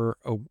for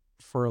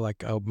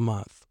like a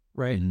month,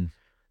 right? Mm-hmm.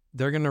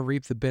 They're going to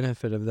reap the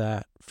benefit of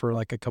that for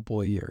like a couple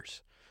of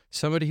years.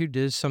 Somebody who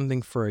does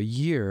something for a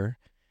year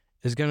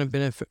is going to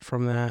benefit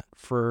from that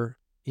for,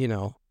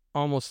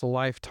 almost a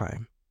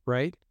lifetime,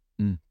 right?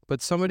 Mm.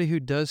 But somebody who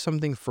does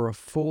something for a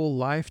full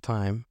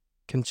lifetime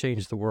can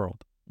change the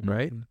world,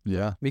 right?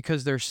 Yeah.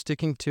 Because they're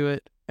sticking to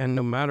it, and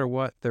no matter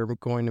what, they're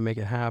going to make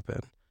it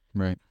happen.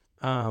 Right.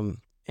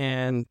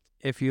 And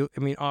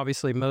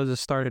obviously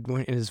Moses started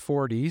in his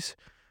 40s,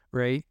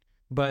 right?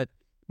 But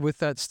with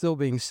that still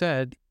being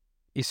said,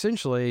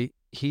 essentially,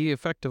 he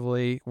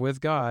effectively,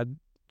 with God,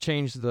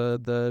 changed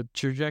the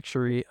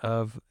trajectory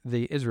of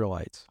the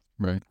Israelites.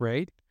 Right.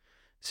 Right?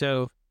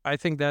 So I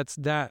think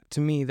to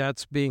me,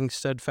 that's being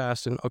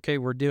steadfast and, okay,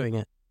 we're doing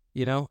it,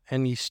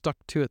 and he stuck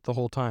to it the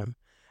whole time.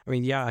 I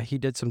mean, yeah, he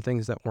did some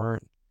things that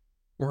weren't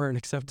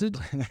accepted,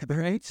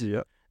 right?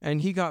 Yeah.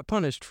 And he got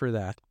punished for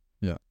that.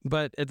 Yeah.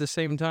 But at the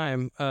same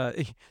time,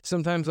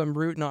 sometimes I'm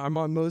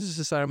on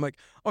Moses' side. I'm like,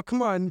 oh,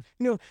 come on.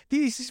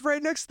 He's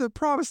right next to the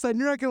promised land.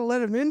 You're not going to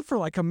let him in for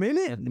like a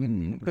minute.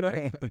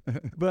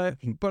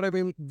 But I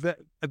mean,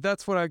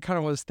 that's what I kind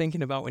of was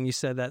thinking about when you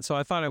said that. So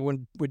I thought I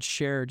would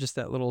share just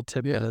that little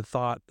tidbit of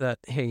thought that,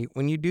 hey,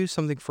 when you do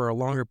something for a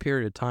longer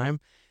period of time,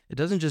 it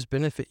doesn't just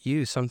benefit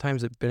you.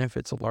 Sometimes it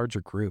benefits a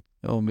larger group.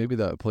 Oh, maybe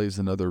that plays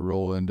another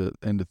role into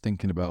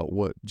thinking about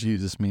what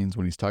Jesus means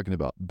when he's talking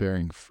about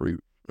bearing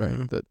fruit. Right,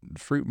 mm-hmm. That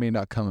fruit may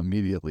not come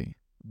immediately,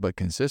 but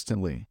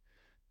consistently,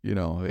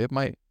 it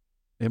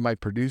might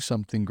produce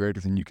something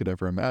greater than you could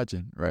ever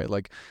imagine. Right,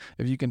 like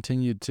if you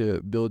continue to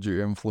build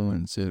your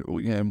influence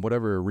in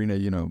whatever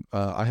arena,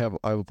 I have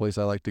a place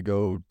I like to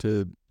go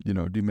to,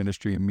 do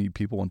ministry and meet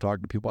people and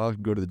talk to people. I like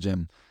to go to the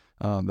gym.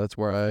 That's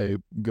where I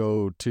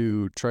go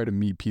to try to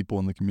meet people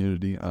in the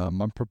community.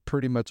 I'm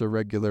pretty much a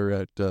regular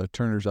at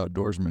Turner's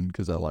Outdoorsman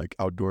because I like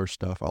outdoor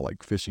stuff. I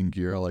like fishing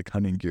gear. I like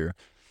hunting gear.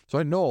 So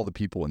I know all the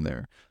people in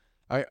there.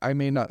 I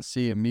may not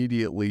see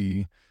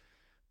immediately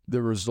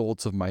the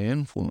results of my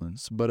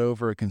influence, but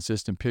over a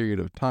consistent period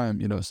of time,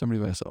 somebody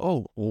might say,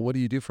 oh, well, what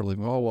do you do for a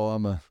living? Oh, well,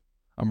 I'm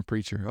a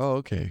preacher. Oh,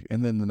 okay.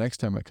 And then the next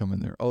time I come in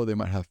there, oh, they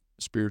might have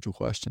spiritual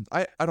questions.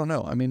 I don't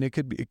know. I mean, it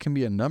can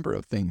be a number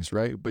of things,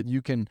 right? But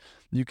you can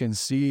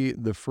see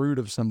the fruit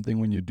of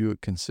something when you do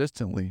it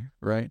consistently,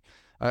 right?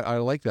 I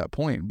like that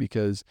point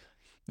because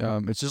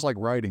it's just like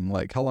writing.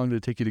 Like, how long did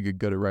it take you to get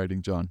good at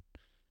writing, John?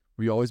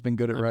 Have you always been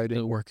good at writing?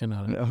 Still working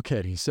on it.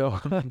 Okay, so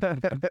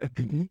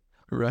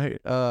right.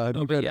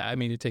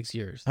 It takes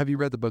years. Have you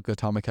read the book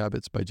Atomic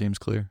Habits by James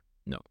Clear?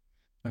 No.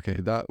 Okay,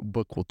 that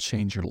book will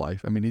change your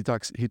life. I mean, he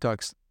talks.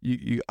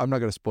 I'm not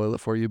going to spoil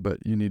it for you, but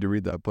you need to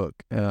read that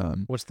book.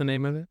 What's the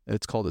name of it?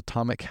 It's called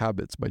Atomic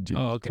Habits by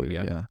James Clear.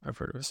 Yeah, I've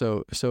heard of it.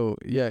 So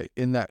yeah,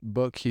 in that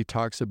book, he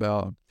talks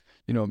about,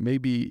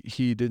 maybe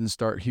he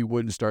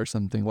wouldn't start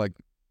something like,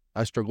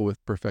 I struggle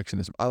with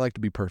perfectionism. I like to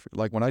be perfect.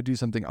 Like when I do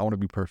something, I want to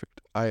be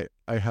perfect. I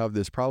have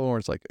this problem where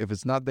it's like, if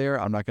it's not there,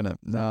 I'm not going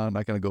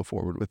to go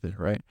forward with it.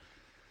 Right.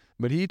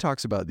 But he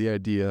talks about the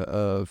idea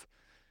of,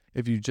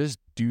 if you just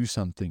do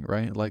something,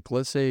 right? Like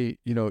let's say,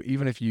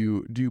 even if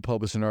you do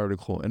publish an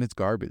article and it's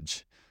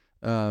garbage,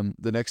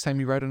 the next time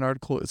you write an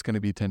article, it's going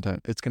to be 10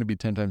 times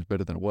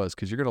better than it was,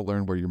 because you're going to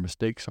learn where your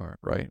mistakes are,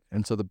 right?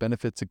 And so the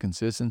benefits of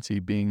consistency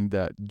being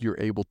that you're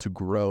able to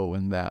grow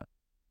in that.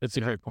 That's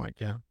a great point.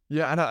 Yeah.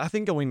 Yeah, and I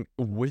think going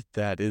with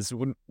that is,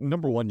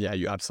 number one, yeah,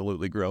 you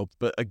absolutely grow.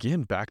 But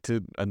again, back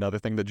to another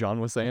thing that John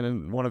was saying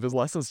in one of his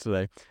lessons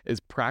today is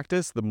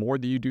practice. The more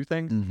that you do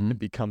things, it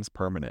becomes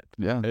permanent.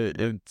 Yeah,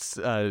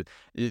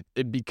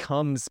 it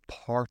becomes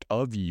part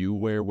of you,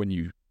 where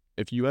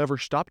if you ever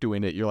stop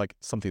doing it, you're like,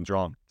 something's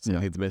wrong,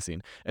 something's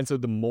missing. And so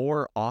the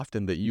more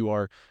often that you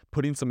are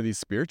putting some of these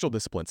spiritual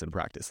disciplines in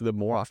practice, the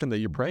more often that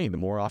you're praying, the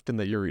more often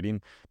that you're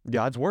reading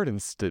God's word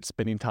and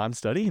spending time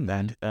studying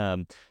that,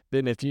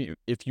 then if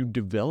you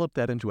develop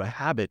that into a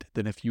habit,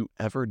 then if you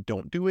ever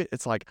don't do it,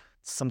 it's like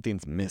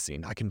something's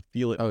missing. I can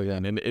feel it. Oh, yeah.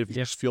 And it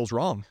just feels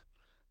wrong.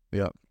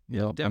 Yeah.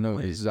 Yeah, I know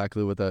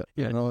exactly what that.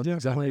 Yeah, I know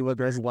exactly what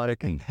that's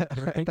like.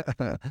 Right?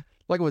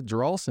 Like a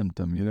withdrawal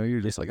symptom, you're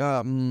just like,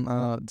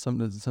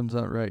 something's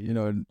not right,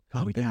 And,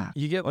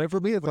 you get like, for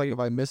me, it's like if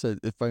I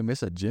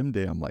miss a gym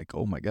day, I'm like,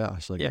 oh my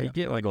gosh, like, you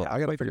get like, I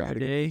gotta figure out how to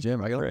get to the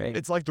gym.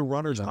 It's like the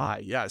runner's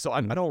high. Yeah, so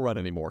I don't run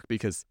anymore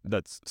because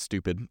that's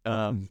stupid.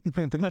 What's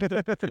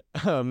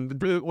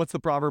the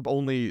proverb?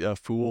 Only a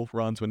fool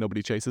runs when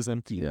nobody chases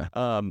him. Yeah.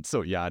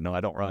 So yeah, no, I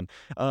don't run.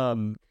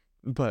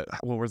 But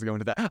what was going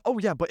to that? Oh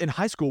yeah, but in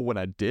high school when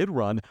I did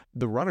run,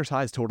 the runner's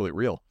high is totally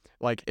real.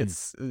 Like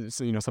it's,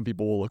 some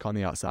people will look on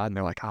the outside and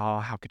they're like, oh,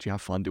 how could you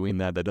have fun doing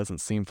that? That doesn't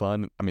seem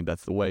fun. I mean,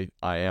 that's the way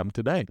I am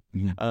today.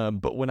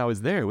 But when I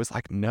was there, it was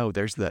like, no,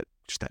 there's that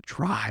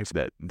drive,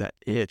 that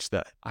itch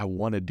that I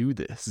want to do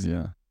this.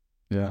 Yeah.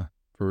 Yeah.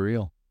 For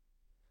real.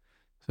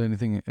 So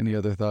any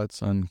other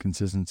thoughts on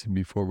consistency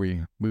before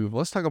we move?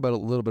 Let's talk about a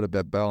little bit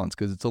about balance,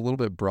 because it's a little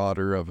bit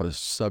broader of a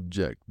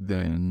subject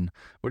than,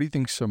 what do you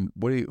think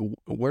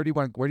where do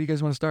you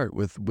guys want to start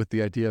with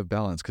the idea of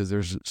balance? Because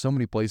there's so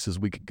many places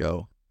we could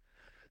go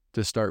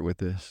to start with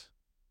this.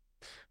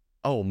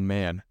 Oh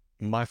man,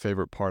 my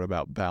favorite part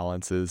about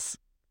balance is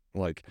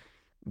like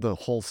the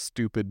whole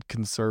stupid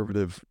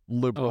conservative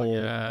liberal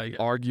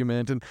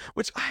argument, and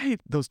which I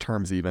hate those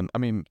terms even. I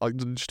mean, like,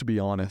 just to be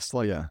honest,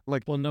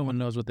 like, well, no one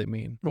knows what they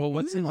mean. Well,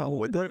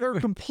 they're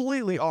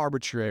completely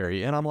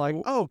arbitrary, and I'm like,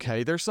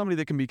 okay, there's somebody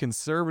that can be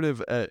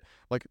conservative at,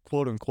 like,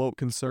 quote unquote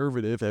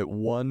conservative at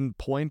one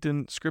point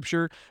in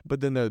scripture,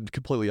 but then the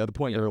completely other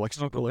point they're like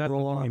super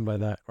liberal. What I mean by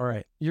that? All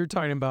right, you're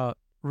talking about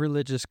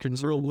religious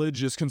conservative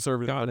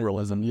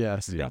liberalism.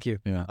 Yes. Thank you.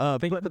 Yeah.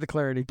 Thank you for the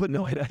clarity. But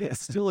no, it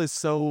still is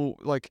so,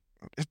 like,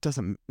 it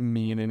doesn't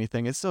mean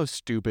anything. It's so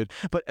stupid.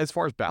 But as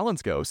far as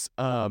balance goes,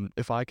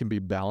 if I can be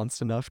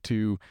balanced enough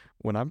to,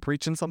 when I'm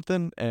preaching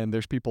something and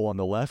there's people on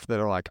the left that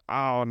are like,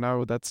 oh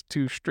no, that's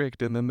too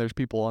strict, and then there's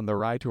people on the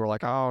right who are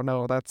like, oh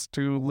no, that's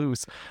too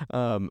loose,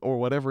 or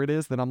whatever it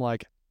is, then I'm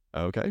like,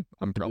 okay,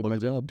 I'm probably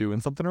doing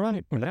something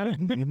right.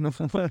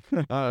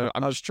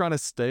 I'm just trying to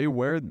stay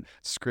where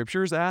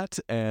Scripture's at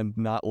and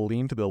not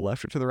lean to the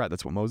left or to the right.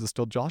 That's what Moses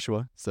told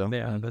Joshua. So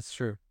yeah, that's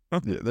true.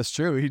 Yeah, that's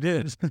true. He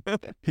did.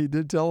 He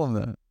did tell him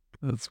that.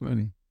 That's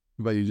funny.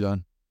 What about you,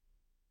 John?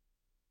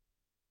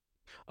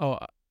 Oh,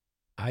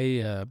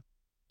 I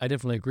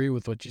definitely agree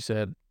with what you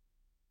said.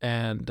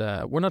 And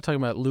we're not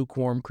talking about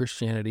lukewarm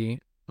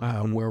Christianity,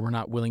 where we're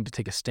not willing to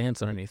take a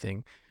stance on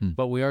anything,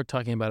 but we are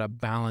talking about a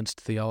balanced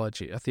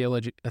theology, a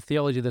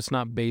theology that's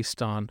not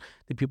based on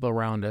the people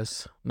around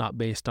us, not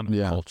based on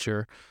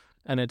culture,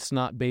 and it's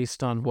not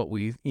based on what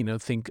we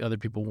think other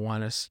people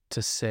want us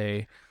to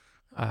say.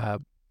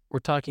 We're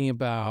talking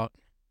about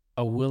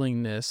a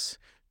willingness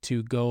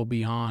to go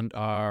beyond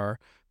our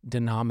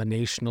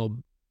denominational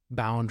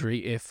boundary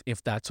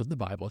if that's what the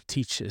Bible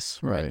teaches.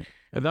 Right.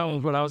 And that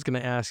was what I was going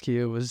to ask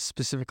you, was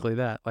specifically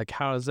that. Like,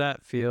 how does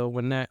that feel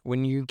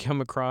when you come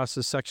across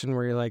a section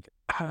where you're like,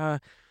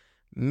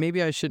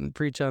 maybe I shouldn't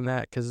preach on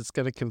that because it's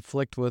going to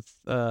conflict with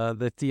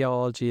the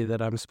theology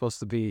that I'm supposed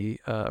to be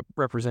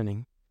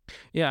representing?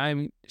 Yeah,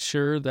 I'm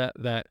sure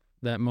that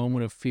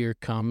moment of fear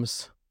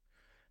comes.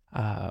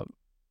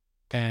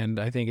 And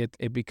I think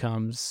it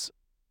becomes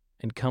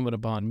incumbent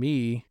upon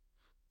me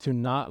to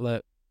not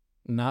let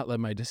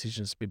my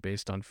decisions be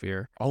based on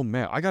fear. Oh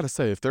man, I gotta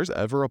say, if there's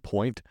ever a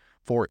point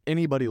for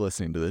anybody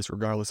listening to this,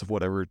 regardless of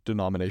whatever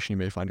denomination you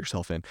may find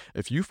yourself in,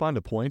 if you find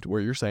a point where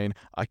you're saying,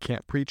 I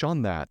can't preach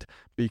on that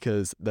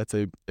because that's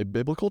a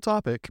biblical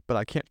topic, but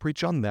I can't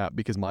preach on that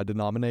because my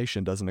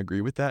denomination doesn't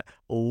agree with that,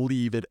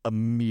 leave it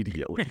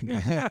immediately.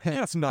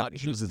 It's not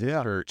just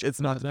the church. It's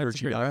not the church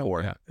you got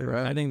for. Yeah.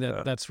 Right. I think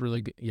that's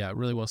really good. Yeah,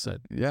 really well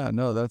said. Yeah,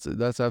 no,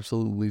 that's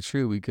absolutely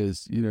true,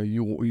 because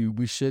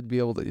we should be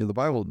able to. The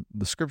Bible,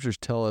 the Scriptures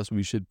tell us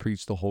we should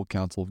preach the whole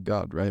counsel of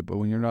God, right? But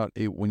when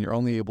you're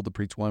only able to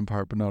preach one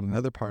part but not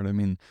another part, I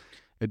mean,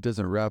 it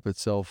doesn't wrap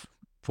itself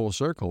full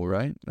circle,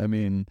 right? I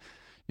mean,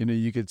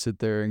 you could sit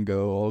there and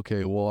go,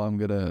 okay, well, I'm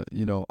gonna,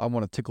 I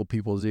want to tickle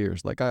people's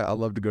ears. Like I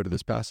love to go to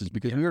this passage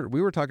because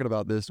we were talking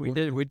about this.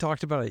 We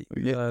talked about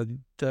it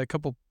a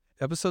couple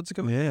episodes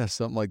ago. Yeah,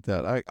 something like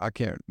that. I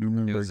can't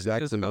remember exactly.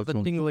 It was about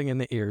the tingling in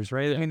the ears,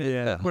 right? I mean,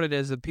 that's what it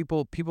is. That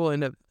people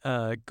end up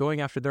going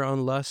after their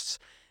own lusts,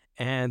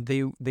 and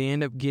they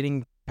end up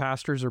getting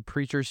pastors or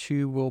preachers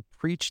who will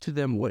preach to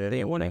them what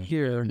they want to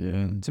hear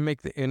to make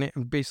and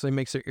it basically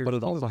makes their ears. But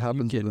it also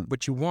happens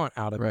what you want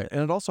out of it.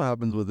 And it also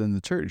happens within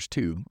the church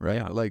too, right?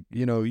 Yeah. Like,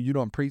 you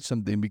don't preach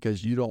something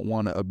because you don't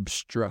want to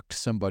obstruct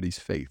somebody's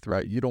faith,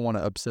 right? You don't want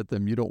to upset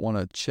them. You don't want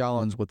to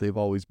challenge what they've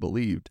always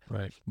believed.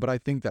 Right. But I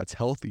think that's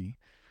healthy.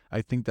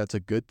 I think that's a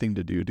good thing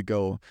to do, to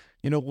go,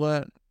 you know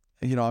what?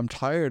 I'm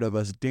tired of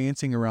us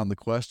dancing around the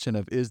question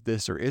of is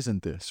this or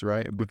isn't this,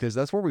 right? Because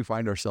that's where we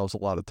find ourselves a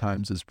lot of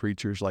times as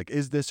preachers, like,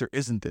 is this or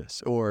isn't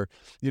this? Or,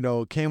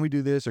 can we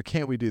do this or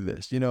can't we do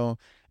this?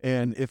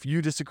 And if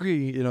you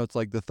disagree, it's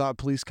like the thought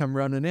police come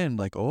running in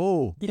like,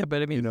 oh. Yeah,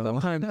 but I mean,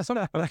 sometimes,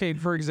 okay,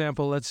 for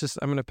example, I'm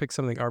going to pick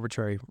something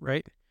arbitrary,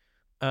 right?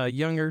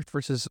 Young earth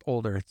versus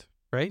old earth,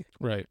 right?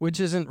 Right. Which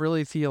isn't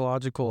really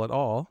theological at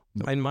all,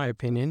 in my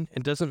opinion.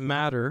 It doesn't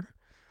matter.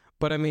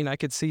 But I mean, I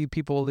could see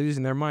people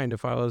losing their mind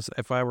if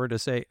I were to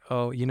say,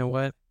 "Oh, you know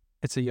what?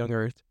 It's a young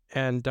Earth,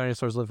 and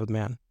dinosaurs live with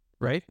man."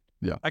 Right?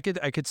 Yeah. I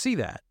could see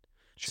that.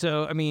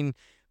 So I mean,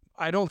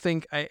 I don't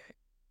think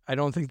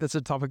that's a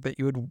topic that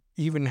you would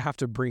even have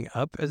to bring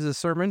up as a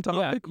sermon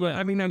topic. Yeah.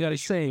 I mean, I'm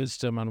just saying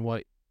wisdom on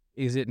what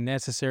is it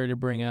necessary to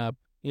bring up.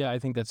 Yeah, I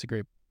think that's a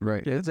great.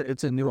 Right. Yeah,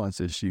 it's a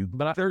nuanced issue.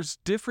 But there's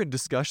different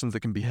discussions that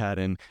can be had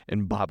in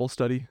Bible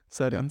study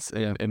settings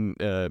and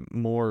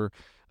more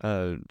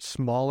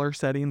smaller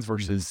settings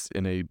versus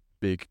in a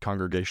big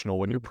congregational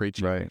when you're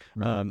preaching. Right.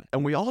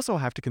 And we also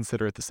have to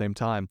consider at the same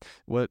time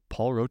what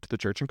Paul wrote to the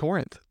church in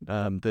Corinth,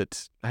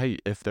 that, hey,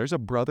 if there's a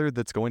brother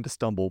that's going to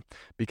stumble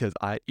because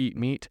I eat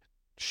meat,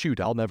 shoot,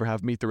 I'll never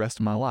have meat the rest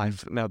of my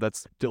life. Now,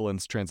 that's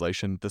Dylan's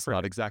translation. That's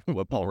not exactly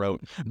what Paul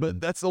wrote,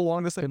 but that's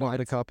along the same line. Can I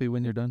get a copy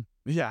when you're done?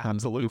 Yeah,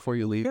 absolutely. Before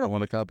you leave, I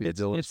want a copy of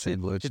Dylan's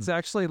translation. It's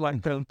actually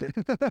like but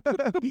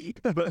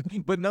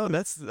no,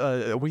 that's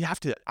we have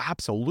to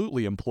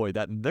absolutely employ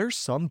that. There's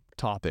some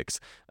topics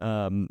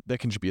that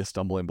can just be a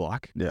stumbling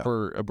block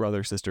for a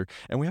brother or sister,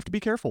 and we have to be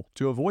careful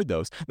to avoid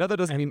those. Now, that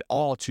doesn't mean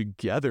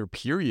altogether,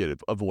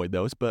 period, avoid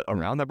those, but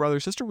around that brother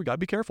or sister, we got to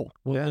be careful.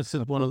 Well, this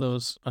is one of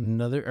those,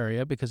 another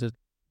area, because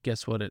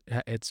guess what?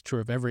 It's true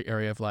of every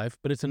area of life,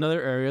 but it's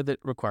another area that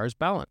requires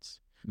balance.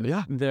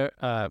 Yeah.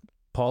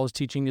 Paul's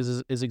teaching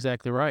is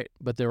exactly right,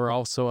 but there were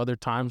also other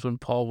times when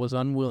Paul was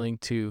unwilling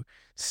to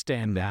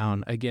stand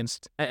down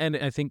against, and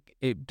I think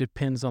it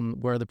depends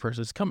on where the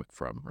person is coming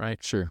from,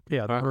 right? Sure.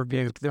 Yeah. Are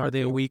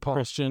they a weak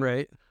Christian,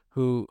 right?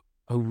 Who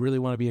really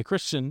want to be a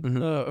Christian,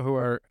 who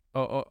are,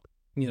 or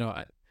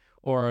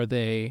are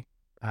they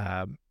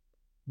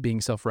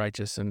being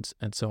self-righteous and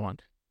so on?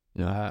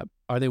 Yeah.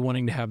 Are they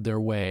wanting to have their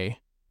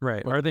way?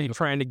 Right. Are they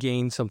trying to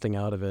gain something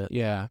out of it?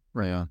 Yeah.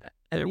 Right on.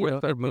 And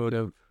what's their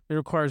motive? It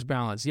requires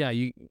balance. Yeah,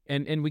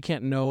 and we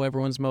can't know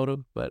everyone's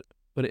motive, but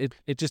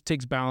it just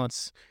takes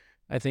balance.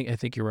 I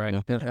think you're right.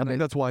 Yeah.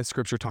 And that's why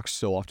Scripture talks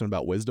so often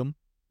about wisdom,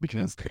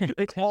 because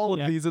all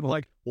of these are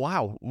like,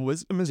 wow,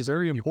 wisdom is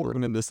very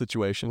important in this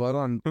situation.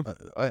 Well,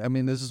 I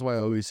mean, this is why I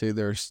always say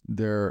there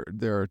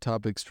are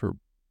topics for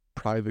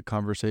private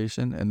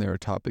conversation and there are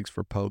topics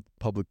for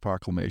public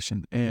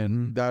proclamation,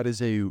 and that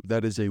is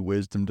a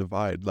wisdom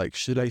divide. Like,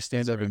 should I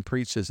stand up and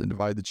preach this and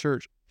divide the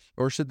church,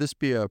 or should this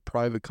be a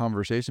private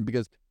conversation?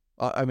 Because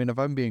I mean, if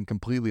I'm being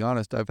completely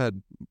honest, I've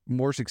had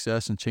more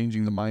success in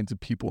changing the minds of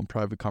people in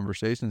private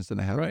conversations than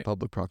I have in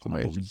public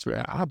proclamations.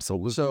 Yeah,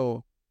 absolutely.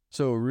 So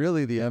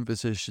really the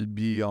emphasis should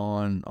be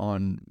on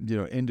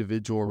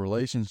individual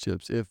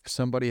relationships. If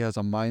somebody has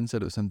a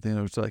mindset of something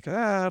that's like,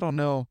 I don't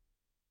know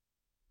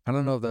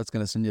if that's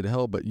going to send you to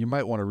hell, but you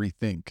might want to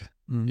rethink,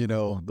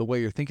 the way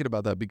you're thinking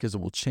about that, because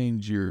it will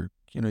change your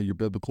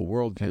biblical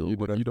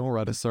worldview. You don't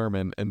write a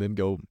sermon and then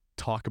go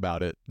talk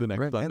about it the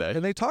next Sunday.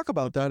 And they talk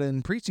about that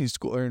in preaching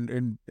school, or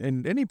in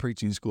any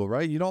preaching school,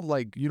 right? You don't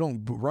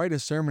write a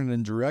sermon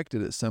and direct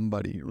it at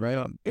somebody,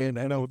 right? And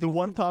the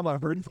one time I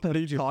heard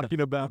somebody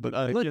talking about, but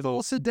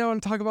we'll sit down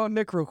and talk about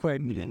Nick real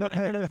quick.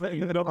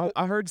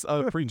 I heard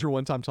a preacher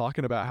one time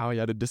talking about how he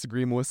had a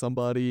disagreement with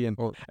somebody, and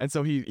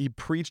so he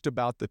preached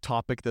about the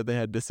topic that they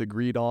had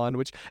disagreed on,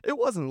 which it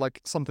wasn't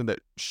like something that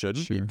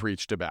shouldn't be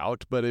preached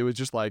about, but it was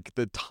just like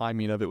the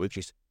timing of it was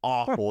just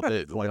awful.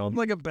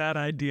 Like a bad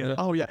idea.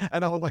 Oh yeah,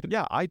 and I was like,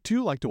 yeah, I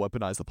too like to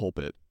weaponize the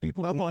pulpit. It's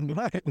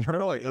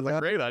a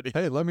great idea.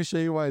 Hey, let me show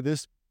you why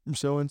this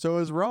so and so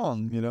is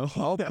wrong.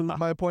 I'll prove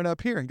my point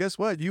up here, and guess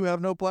what? You have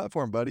no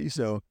platform, buddy.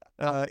 So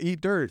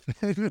eat dirt.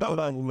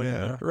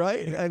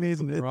 Right? I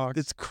mean,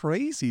 it's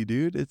crazy,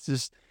 dude. It's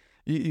just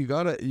you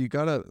gotta.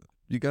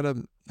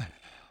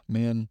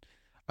 Man,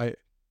 I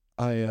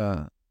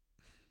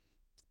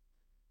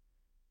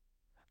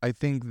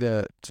think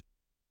that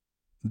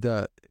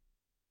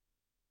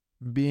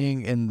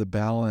being in the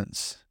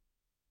balance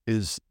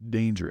is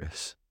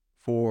dangerous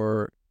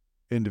for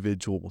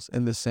individuals,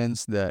 in the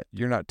sense that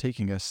you're not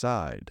taking a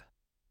side,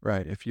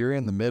 right? If you're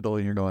in the middle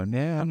and you're going,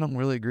 I don't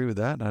really agree with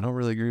that, and I don't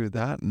really agree with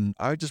that, and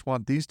I just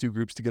want these two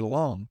groups to get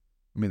along.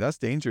 I mean, that's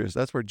dangerous.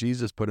 That's where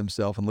Jesus put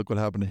himself, and look what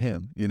happened to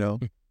him.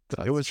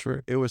 It was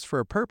for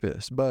a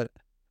purpose, but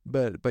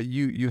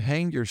you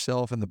hang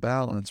yourself in the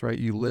balance, right?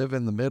 You live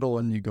in the middle,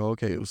 and you go,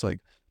 okay, it was like,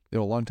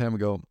 a long time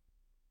ago.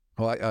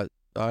 Well,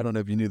 I don't know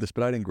if you knew this,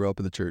 but I didn't grow up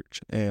in the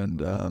church,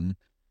 and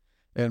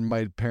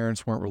my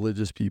parents weren't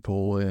religious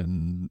people,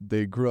 and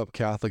they grew up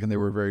Catholic, and they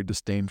were very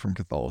disdained from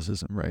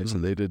Catholicism, right? So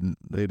they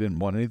didn't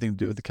want anything to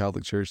do with the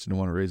Catholic Church. Didn't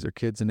want to raise their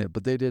kids in it,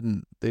 but they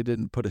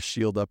didn't put a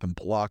shield up and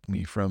block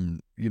me from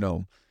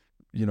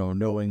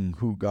knowing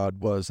who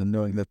God was and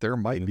knowing that there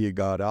might be a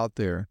God out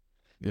there.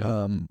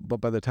 Yeah.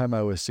 But by the time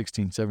I was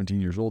 16,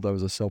 17 years old, I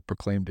was a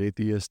self-proclaimed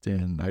atheist,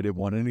 and I didn't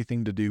want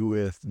anything to do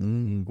with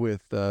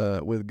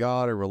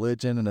God or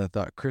religion. And I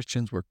thought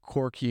Christians were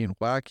quirky and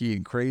wacky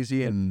and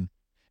crazy. And,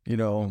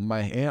 my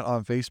aunt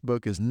on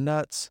Facebook is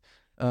nuts,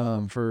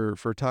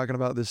 for talking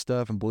about this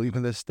stuff and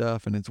believing this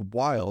stuff. And it's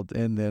wild.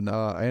 And then,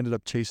 I ended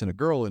up chasing a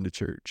girl into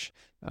church.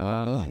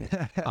 I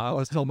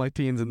always tell my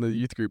teens in the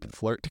youth group,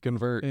 flirt to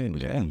convert.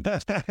 Yeah.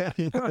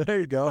 There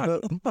you go.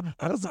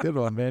 That was a good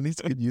one, man. He's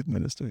a good youth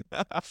minister.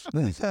 That's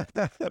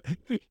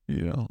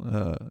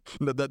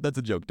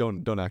a joke.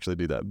 Don't actually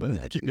do that,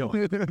 but keep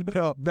going.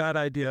 No, bad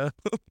idea.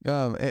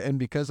 And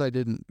because I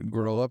didn't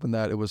grow up in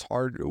that, it was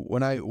hard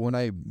when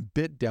I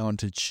bit down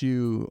to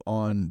chew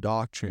on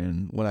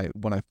doctrine. When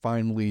I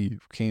finally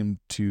came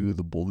to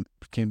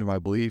my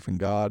belief in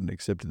God and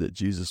accepted that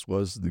Jesus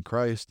was the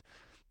Christ.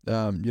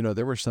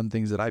 There were some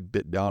things that I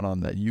bit down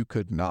on that you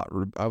could not,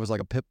 I was like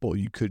a pit bull.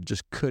 You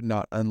could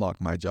not unlock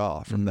my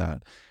jaw from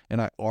that.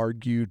 And I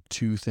argued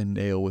tooth and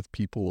nail with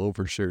people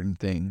over certain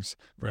things.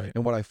 Right.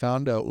 And what I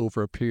found out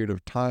over a period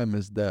of time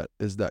is that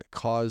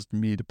caused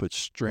me to put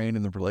strain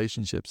in the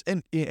relationships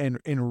and in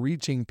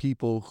reaching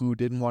people who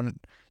didn't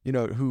want,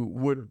 who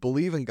would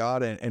believe in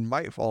God and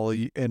might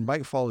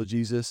follow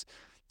Jesus,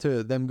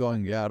 to them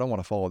going, yeah, I don't want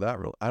to follow that.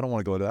 I don't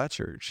want to go to that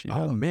church.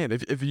 Oh man,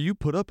 if you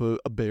put up a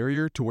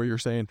barrier to where you're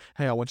saying,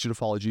 hey, I want you to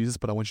follow Jesus,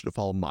 but I want you to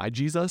follow my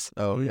Jesus.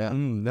 Oh yeah.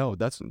 No,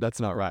 that's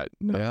not right.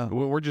 No. Yeah.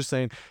 We're just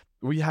saying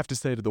we have to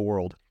say to the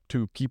world,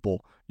 to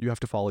people, you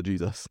have to follow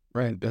Jesus.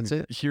 Right. That's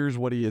it. Here's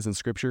what he is in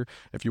Scripture.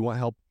 If you want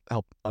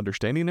help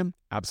understanding him,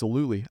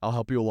 absolutely, I'll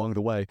help you along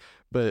the way.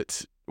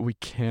 But we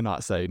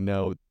cannot say,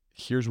 no,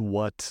 here's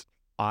what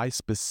I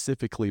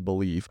specifically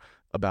believe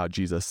about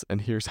Jesus, and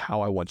here's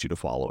how I want you to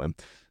follow him.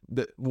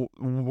 That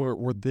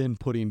we're then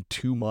putting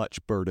too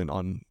much burden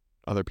on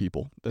other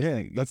people.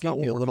 That's not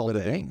what a little bit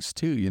of angst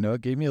too.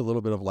 It gave me a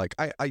little bit of like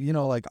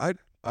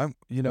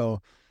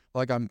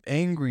I'm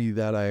angry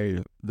that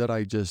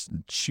I just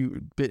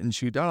chew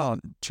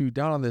down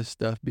on this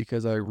stuff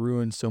because I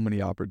ruined so many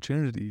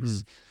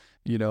opportunities.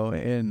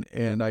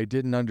 And I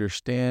didn't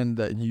understand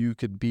that you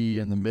could be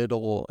in the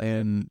middle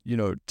and,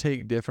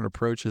 take different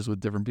approaches with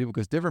different people,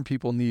 because different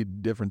people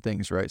need different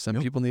things, right? Some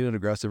people need an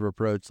aggressive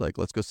approach, like,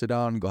 let's go sit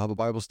down and go have a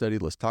Bible study.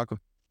 Let's talk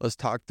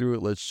through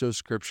it. Let's show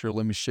Scripture.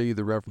 Let me show you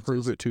the references.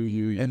 Prove it to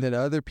you. And then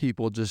other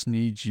people just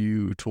need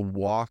you to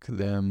walk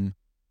them.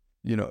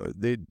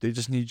 They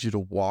just need you to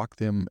walk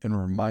them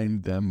and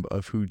remind them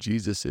of who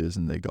Jesus is.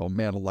 And they go,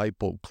 man, a light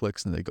bulb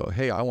clicks, and they go,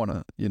 hey, I want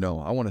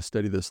to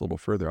study this a little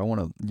further. I'm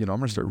going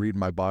to start reading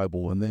my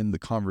Bible. And then the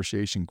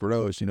conversation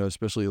grows,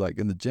 especially like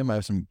in the gym. I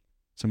have some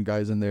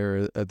guys in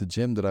there at the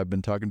gym that I've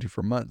been talking to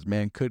for months,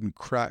 man, couldn't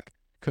crack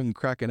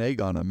an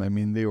egg on them. I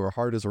mean, they were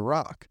hard as a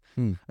rock.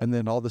 And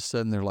then all of a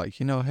sudden they're like,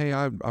 hey,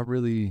 I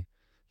really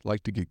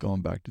like to get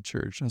going back to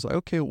church. And I was like,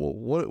 okay, well,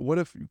 what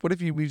if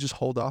we just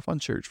hold off on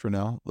church for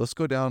now? Let's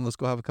go down, let's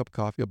go have a cup of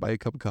coffee. I'll buy you a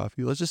cup of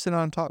coffee. Let's just sit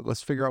down and talk.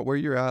 Let's figure out where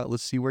you're at.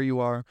 Let's see where you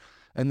are.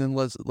 And then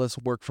let's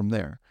work from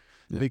there.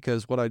 Yeah.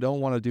 Because what I don't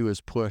want to do is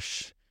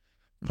push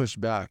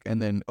back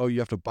and then, you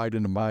have to bite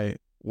into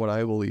what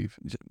I believe.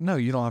 No,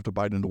 you don't have to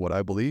bite into what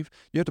I believe.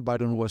 You have to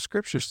bite into what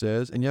Scripture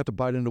says, and you have to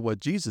bite into what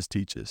Jesus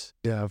teaches.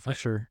 Yeah, for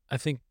sure. I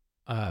think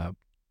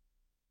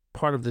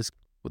part of this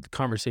with the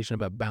conversation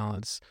about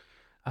balance,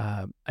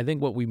 I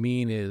think what we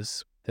mean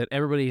is that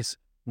everybody's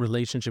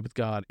relationship with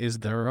God is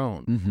their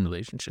own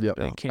relationship. Yep.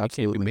 It can't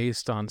be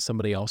based on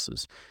somebody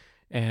else's.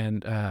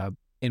 And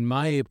in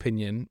my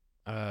opinion,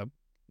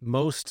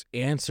 most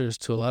answers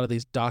to a lot of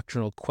these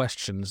doctrinal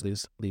questions,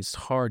 these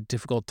hard,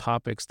 difficult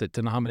topics that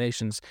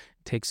denominations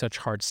take such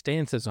hard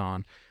stances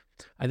on,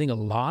 I think a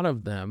lot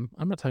of them,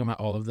 I'm not talking about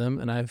all of them,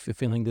 and I have a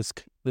feeling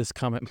this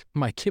comment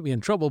might get me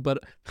in trouble, but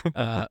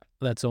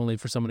that's only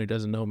for someone who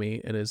doesn't know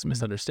me. It is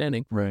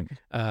misunderstanding. Right.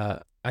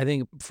 I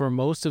think for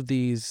most of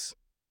these,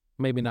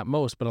 maybe not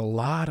most, but a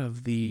lot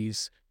of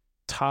these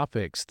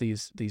topics,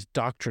 these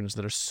doctrines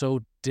that are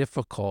so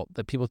difficult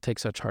that people take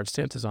such hard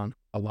stances on,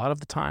 a lot of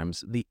the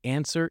times the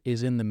answer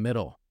is in the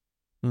middle.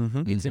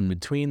 It's in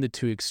between the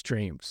two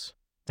extremes.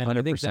 And 100%.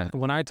 I think that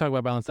when I talk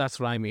about balance, that's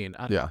what I mean.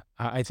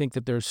 I think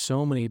that there's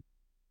so many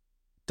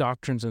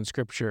doctrines in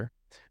Scripture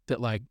that,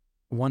 like,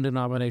 one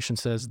denomination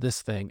says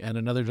this thing and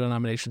another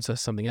denomination says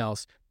something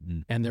else,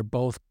 and they're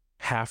both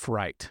half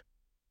right.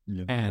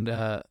 Yeah.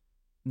 And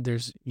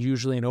there's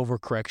usually an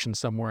overcorrection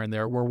somewhere in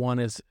there where one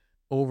is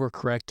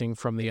overcorrecting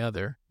from the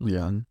other,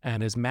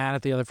 and is mad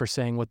at the other for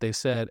saying what they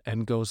said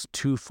and goes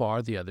too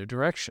far the other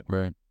direction.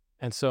 Right.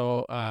 And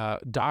so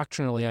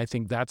doctrinally, I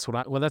think that's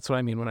what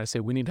I mean when I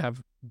say we need to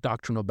have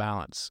doctrinal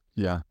balance.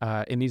 Yeah.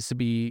 It needs to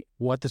be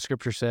what the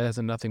Scripture says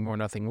and nothing more,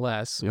 nothing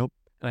less. Yep.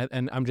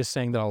 And I'm just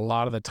saying that a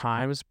lot of the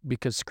times,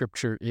 because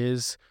Scripture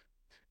is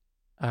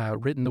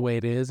written the way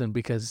it is, and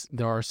because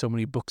there are so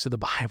many books of the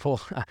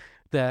Bible,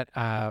 that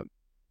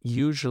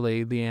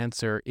usually the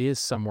answer is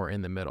somewhere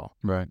in the middle.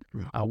 Right.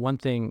 One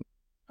thing,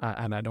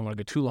 and I don't want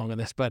to go too long on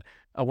this, but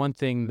one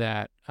thing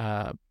that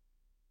the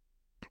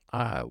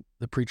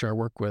preacher I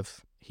work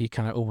with, he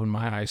kind of opened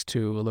my eyes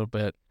to a little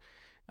bit.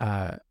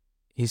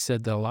 He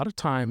said that a lot of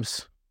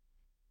times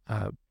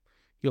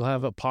you'll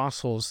have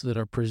apostles that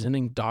are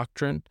presenting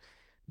doctrine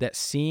that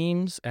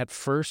seems at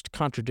first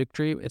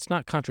contradictory. It's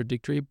not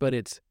contradictory, but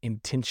it's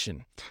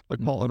intention.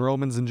 Like Paul in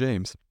Romans and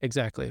James.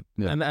 Exactly.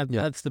 Yeah. And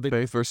that's the big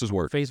faith versus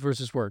works. Faith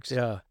versus works.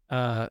 Yeah.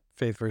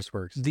 Faith versus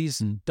works.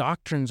 These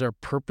doctrines are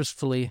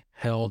purposefully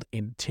held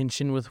in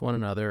tension with one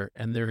another,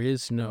 and there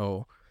is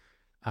no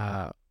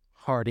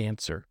hard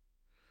answer.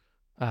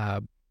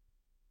 Now,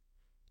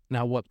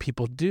 what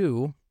people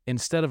do,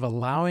 instead of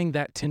allowing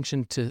that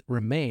tension to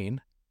remain,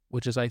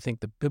 which is, I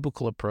think, the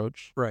biblical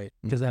approach, right?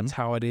 Because that's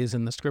how it is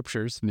in the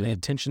Scriptures. Yeah. The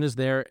tension is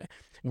there.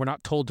 We're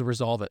not told to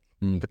resolve it.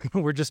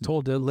 We're just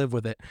told to live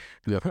with it.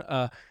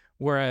 Yep.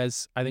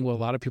 Whereas I think what a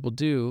lot of people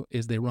do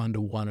is they run to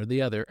one or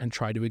the other and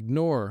try to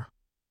ignore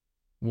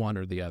one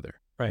or the other.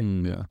 Right.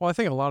 Yeah. Well, I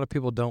think a lot of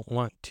people don't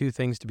want two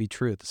things to be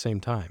true at the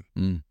same time.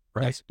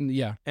 Right.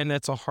 Yeah. And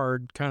that's a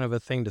hard kind of a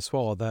thing to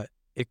swallow. That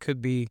it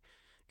could be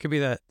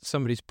that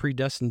somebody's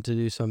predestined to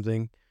do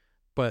something,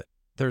 but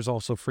there's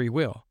also free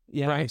will.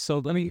 Yeah. Right. So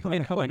let me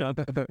I'm saying that's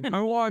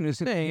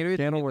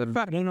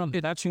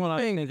one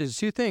thing. There's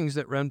two things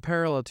that run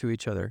parallel to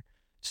each other.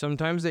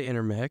 Sometimes they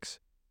intermix,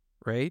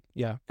 right?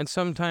 Yeah. And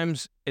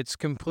sometimes it's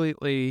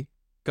completely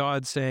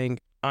God saying,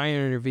 I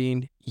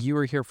intervened, you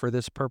were here for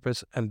this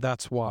purpose, and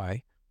that's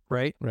why,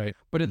 right? Right.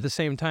 But at the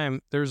same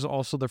time, there's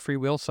also the free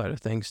will side of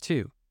things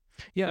too.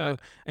 Yeah.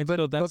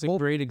 So that's a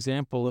great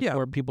example of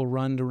where people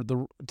run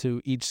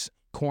to each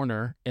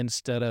corner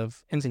instead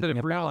of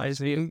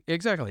realizing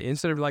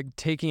instead of like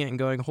taking it and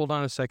going, hold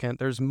on a second,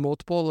 there's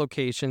multiple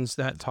locations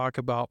that talk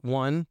about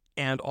one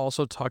and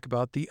also talk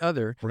about the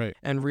other, right?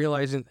 And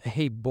realizing,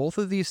 hey, both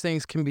of these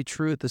things can be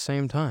true at the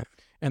same time,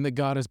 and that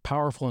God is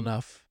powerful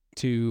enough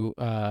to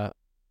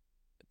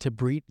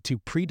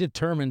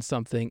predetermine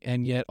something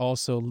and yet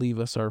also leave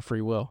us our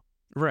free will.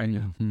 Right.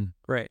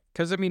 Right.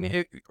 Because I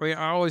mean, I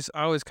always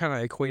kind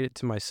of equate it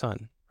to my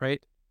son,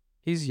 right?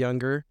 He's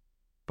younger,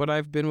 but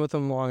I've been with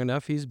him long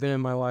enough. He's been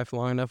in my life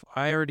long enough.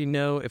 I already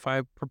know if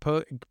I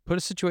put a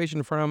situation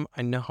in front of him,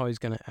 I know how he's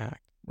going to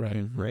act.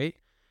 Right. Right.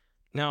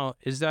 Now,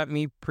 is that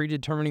me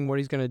predetermining what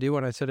he's going to do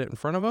when I set it in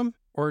front of him,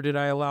 or did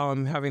I allow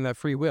him having that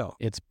free will?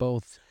 It's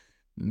both.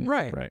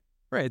 Right. Right.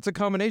 Right. It's a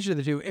combination of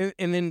the two.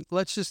 And then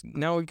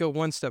now we go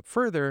one step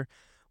further.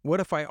 What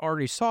if I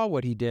already saw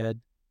what he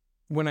did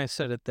when I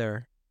said it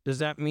there? Does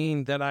that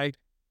mean that I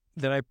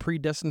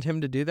predestined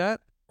him to do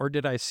that, or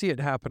did I see it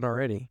happen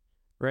already?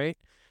 Right.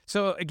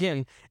 So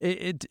again,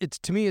 it's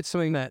to me, it's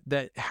something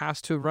that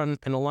has to run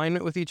in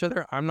alignment with each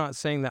other. I'm not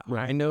saying that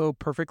I know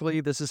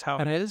perfectly this is how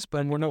it is,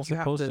 but we're not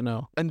supposed to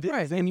know. And the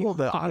example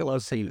that I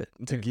love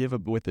to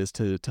give with this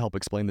to help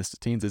explain this to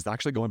teens is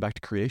actually going back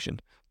to creation.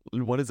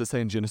 What does it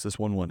say in Genesis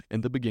 1:1?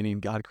 In the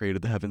beginning, God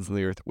created the heavens and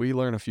the earth. We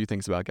learn a few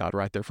things about God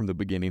right there from the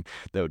beginning.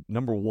 That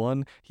number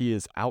one, he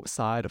is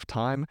outside of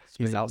time,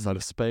 he's outside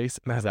of space,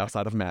 he's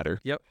outside of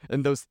matter. Yep.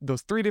 And those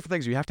three different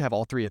things, you have to have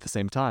all three at the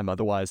same time.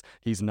 Otherwise,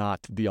 he's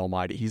not the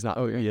Almighty. He's not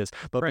who he is.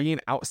 But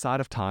being outside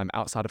of time,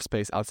 outside of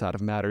space, outside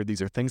of matter,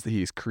 these are things that he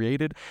has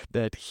created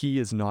that he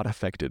is not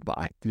affected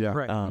by. Yeah.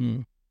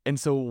 Right. And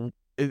so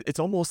it's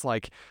almost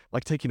like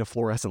taking a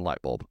fluorescent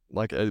light bulb,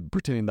 like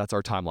pretending that's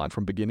our timeline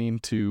from beginning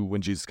to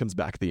when Jesus comes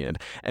back at the end.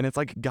 And it's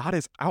like God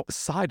is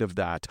outside of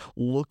that,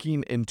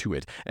 looking into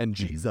it. And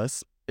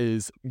Jesus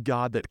is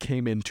God that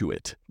came into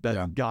it,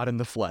 God in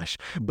the flesh.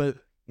 But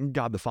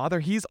God the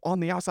Father, he's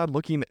on the outside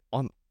looking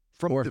on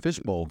from the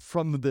fishbowl,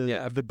 from the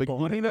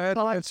beginning of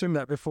time. I've assumed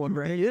that before,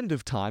 The end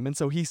of time. And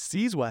so he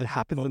sees what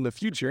happens in the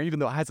future, even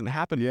though it hasn't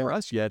happened for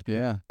us yet.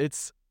 Yeah.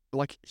 It's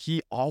like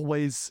he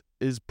always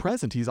is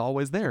present. He's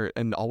always there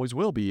and always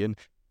will be. And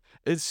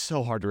it's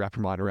so hard to wrap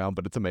your mind around,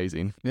 but it's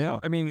amazing. Yeah.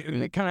 I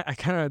mean, I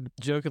kind of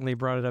jokingly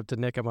brought it up to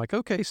Nick. I'm like,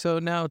 okay, so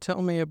now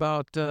tell me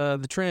about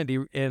the Trinity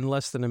in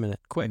less than a minute.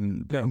 Quick.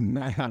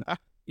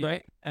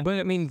 Right. But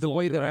I mean, the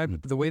way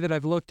that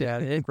I've looked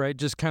at it, right,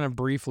 just kind of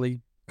briefly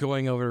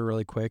going over it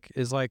really quick,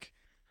 is like,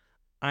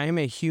 I'm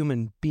a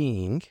human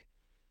being,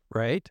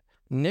 right?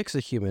 Nick's a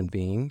human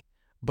being,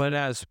 but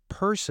as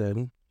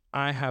person,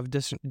 I have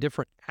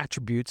different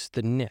attributes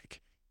than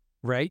Nick,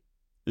 right?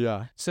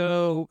 Yeah.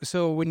 So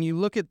when you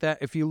look at that,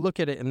 if you look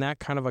at it in that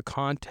kind of a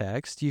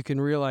context, you can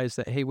realize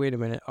that, hey, wait a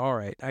minute. All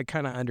right. I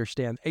kind of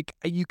understand.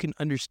 You can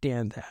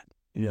understand that.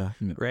 Yeah.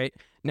 Right.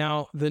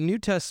 Now, the New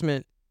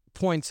Testament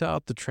points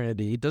out the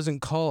Trinity. It doesn't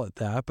call it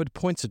that, but it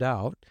points it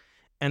out.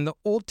 And the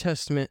Old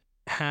Testament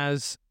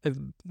has,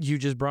 you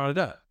just brought it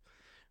up,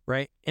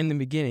 right? In the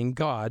beginning,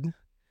 God,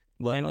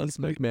 Let's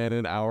make man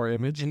in our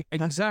image.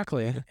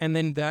 Exactly. And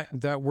then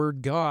that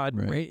word God,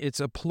 right? It's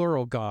a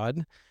plural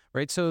God,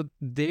 right? So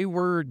they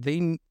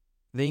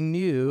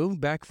knew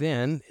back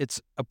then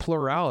it's a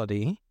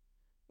plurality,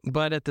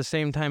 but at the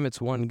same time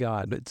it's one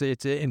God.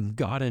 It's in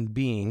God and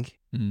being,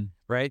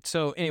 right?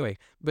 So anyway,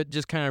 but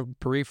just kind of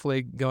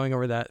briefly going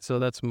over that. So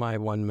that's my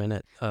 1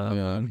 minute.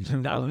 Let's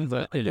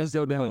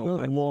go down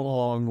a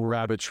long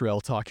rabbit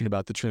trail talking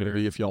about the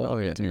Trinity if y'all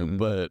want to,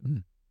 but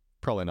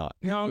probably not.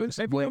 No,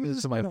 explain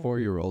this to my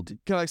 4-year-old.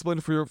 Can I explain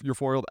it for your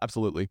 4-year-old?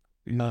 Absolutely.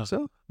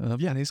 So?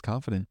 Yeah, he's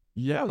confident.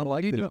 Yeah, I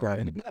like it,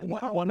 Brian.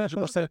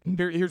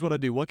 100%. Here's what I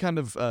do. What kind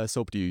of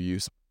soap do you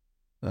use?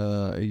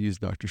 I use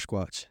Dr.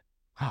 Squatch.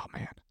 Oh,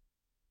 man.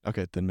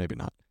 Okay, then maybe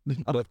not. I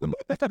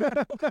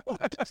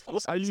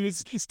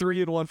use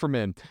 3-in-1 for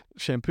men.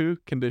 Shampoo,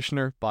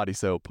 conditioner, body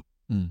soap.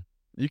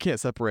 You can't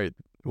separate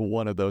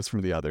one of those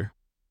from the other.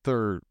 There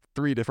are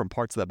 3 different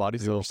parts of that body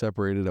soap. They were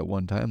separated at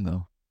one time,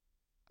 though.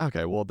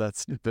 Okay, well,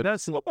 that's okay,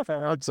 well,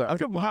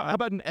 how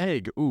about an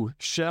egg? Ooh,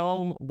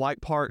 shell,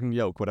 white part, and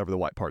yolk, whatever the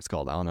white part's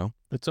called. I don't know.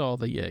 It's all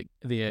the egg.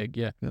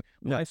 Yeah.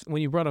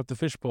 When you brought up the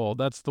fishbowl,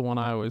 that's the one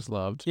I always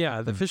loved.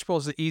 Yeah, the fishbowl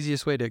is the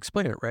easiest way to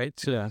explain it, right?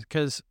 Yeah.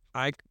 Because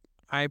I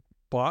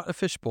bought a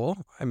fishbowl.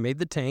 I made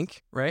the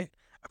tank, right?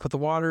 I put the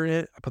water in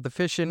it. I put the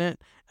fish in it.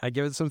 I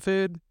give it some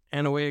food,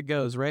 and away it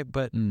goes, right?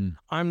 But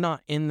I'm not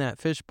in that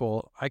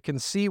fishbowl. I can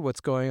see what's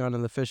going on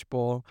in the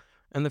fishbowl.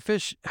 And the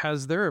fish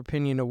has their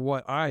opinion of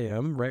what I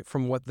am, right,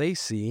 from what they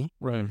see,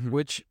 right?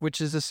 Which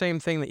is the same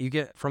thing that you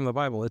get from the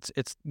Bible. It's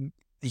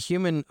the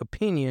human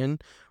opinion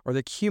or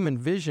the human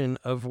vision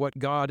of what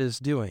God is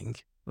doing.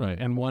 Right.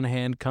 And one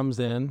hand comes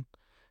in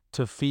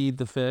to feed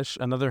the fish,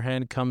 another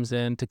hand comes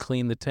in to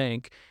clean the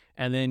tank,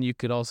 and then you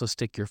could also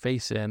stick your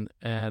face in,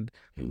 and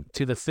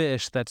to the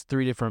fish, that's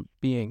 3 different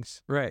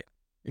beings. Right.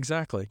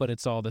 Exactly. But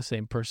it's all the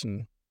same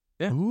person.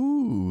 Yeah.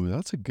 Ooh,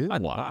 that's a good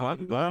one. I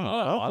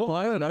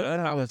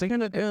was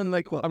thinking it in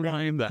like I'm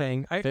behind that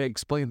thing.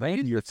 Explain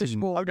that. Your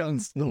fishbowl. I've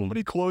gotten so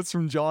many quotes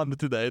from John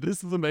today.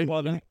 This is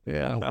amazing.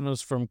 Yeah, that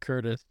was from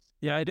Curtis.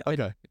 Yeah,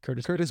 okay.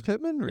 Curtis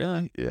Pittman.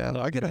 Really? Yeah.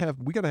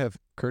 We gotta have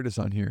Curtis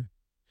on here.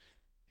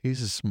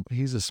 He's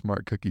a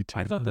smart cookie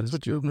too. I thought that's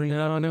what you.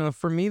 No.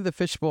 For me, the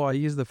fishbowl, I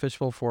use the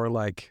fishbowl for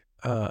like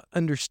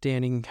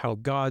understanding how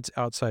God's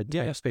outside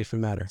space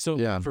and matter.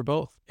 So for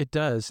both, it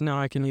does. Now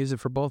I can use it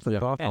for both of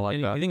them. I like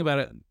that. If you think about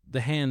it,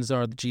 the hands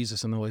are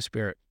Jesus and the Holy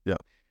Spirit. Yeah,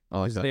 I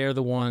like that. They're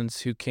the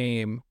ones who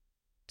came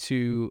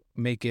to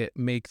make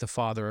the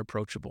Father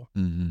approachable.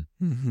 They're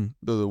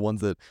the ones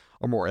that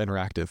are more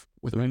interactive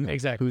with him.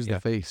 Exactly. Who's the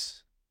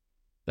face?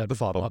 The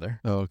Father.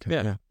 Oh, okay.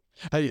 Yeah.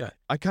 Hey,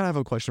 I kind of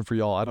have a question for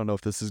y'all. I don't know if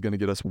this is going to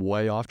get us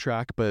way off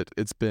track, but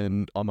it's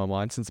been on my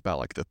mind since about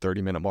like the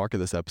 30-minute mark of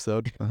this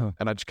episode,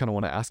 and I just kind of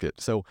want to ask it.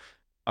 So,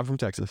 I'm from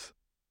Texas.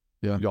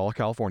 Yeah. Y'all are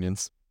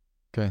Californians.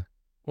 Okay.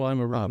 Well,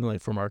 I'm originally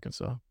from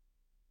Arkansas.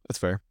 That's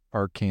fair.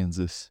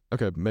 Arkansas.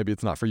 Okay, maybe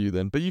it's not for you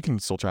then, but you can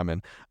still chime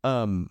in.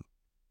 Well,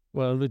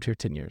 I lived here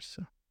 10 years.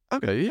 So.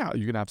 Okay, yeah,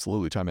 you can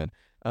absolutely chime in.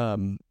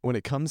 When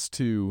it comes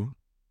to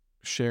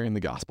sharing the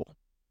gospel,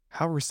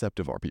 how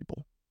receptive are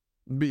people?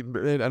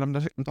 And I'm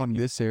not talking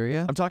this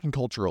area. I'm talking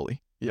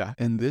culturally. Yeah.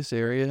 In this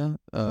area,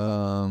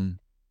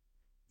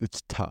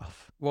 it's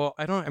tough. Well,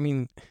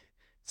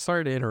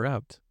 sorry to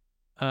interrupt,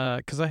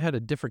 because I had a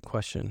different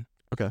question.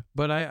 Okay.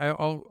 But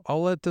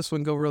I'll let this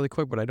one go really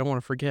quick, but I don't want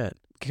to forget,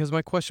 because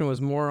my question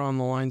was more on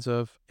the lines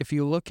of, if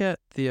you look at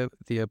the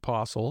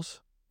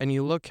apostles and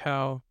you look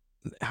how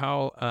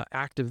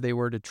active they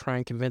were to try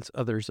and convince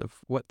others of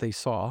what they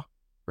saw,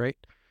 right?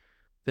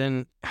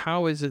 Then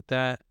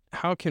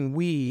how can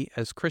we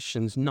as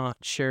Christians not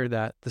share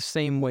that the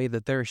same way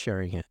that they're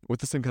sharing it? With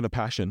the same kind of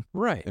passion.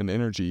 Right. And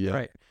energy, yeah.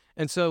 Right.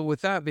 And so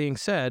with that being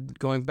said,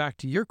 going back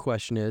to your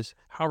question is,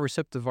 how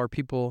receptive are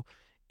people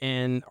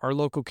in our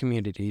local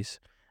communities?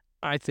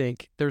 I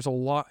think there's a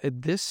lot,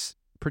 this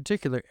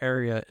particular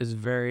area is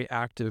very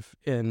active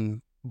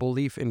in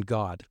belief in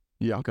God.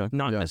 Yeah, okay.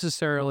 Not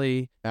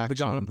necessarily the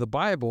God of the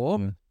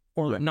Bible,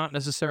 or not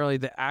necessarily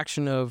the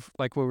action of,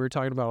 like what we were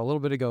talking about a little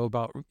bit ago,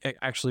 about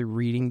actually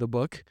reading the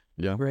book.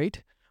 Yeah.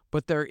 Right?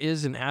 But there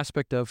is an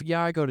aspect of,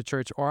 I go to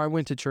church, or I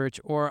went to church,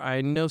 or I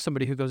know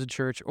somebody who goes to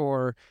church,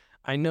 or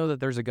I know that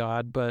there's a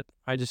God, but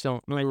I just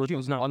don't.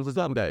 On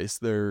some days,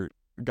 they're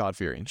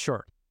God-fearing.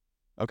 Sure.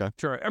 Okay.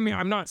 Sure. I mean,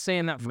 I'm not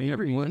saying that for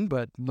everyone,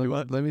 but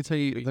let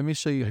me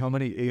show you how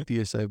many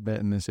atheists I've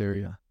met in this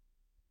area.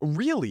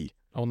 Really?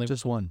 Only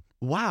just one.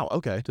 Wow.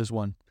 Okay. Just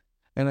one.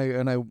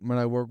 And I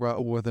work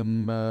with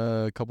him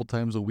a couple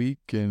times a week,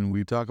 and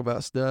we talk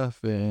about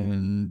stuff,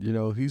 and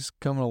he's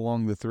coming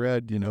along the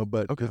thread,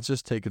 but it's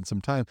just taking some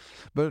time.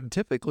 But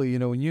typically,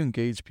 when you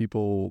engage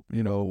people,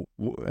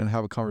 and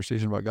have a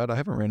conversation about God, I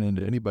haven't ran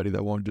into anybody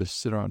that won't just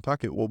sit around and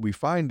talk it. What we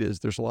find is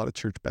there's a lot of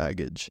church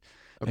baggage,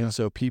 and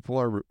so people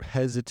are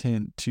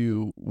hesitant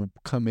to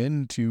come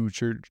into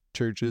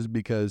churches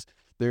because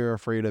they're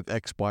afraid of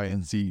X, Y,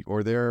 and Z,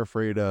 or they're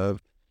afraid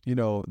of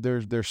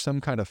there's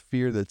some kind of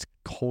fear that's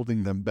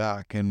holding them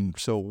back. And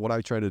so what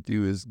I try to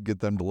do is get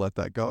them to let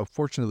that go.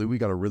 Fortunately, we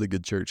got a really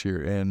good church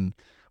here, and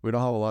We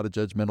don't have a lot of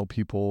judgmental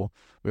people.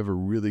 We have a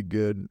really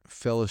good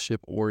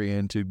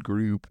fellowship-oriented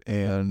group,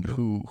 and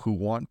who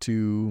want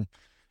to,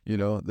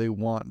 they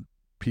want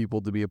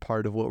people to be a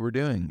part of what we're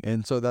doing.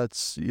 And so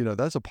that's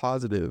a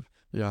positive.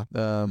 Yeah.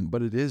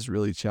 But it is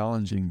really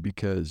challenging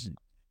because,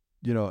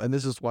 and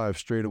this is why I've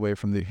strayed away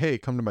from the, hey,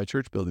 come to my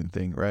church building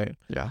thing, right?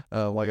 Yeah.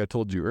 Like I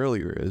told you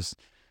earlier, is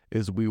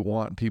we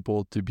want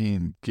people to be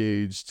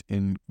engaged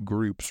in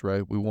groups,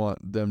 right? We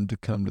want them to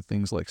come to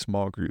things like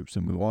small groups,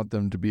 and we want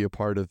them to be a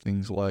part of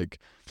things like,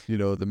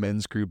 the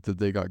men's group that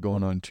they got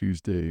going on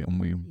Tuesday.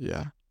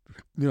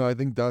 And I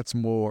think that's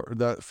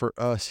that for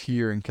us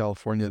here in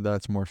California,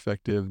 that's more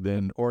effective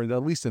than, or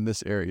at least in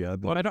this area.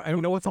 Well, I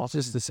don't know what's also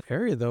just this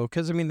area though,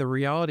 because I mean, the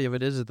reality of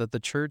it is that the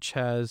church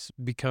has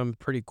become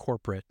pretty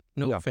corporate.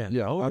 No offense.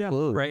 Yeah,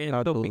 absolutely. Right. And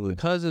absolutely. so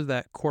because of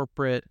that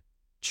corporate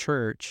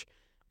church,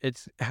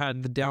 it's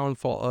had the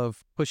downfall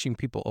of pushing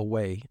people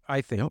away,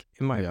 I think,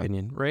 in my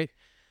opinion, right?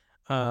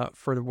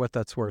 For what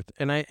that's worth.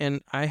 And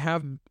I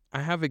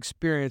have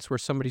experience where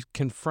somebody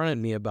confronted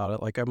me about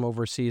it, like I'm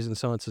overseas and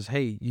someone says,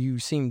 hey, you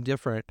seem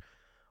different.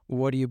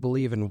 What do you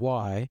believe and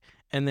why?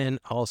 And then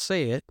I'll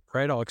say it,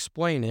 right? I'll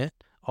explain it.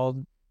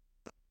 I'll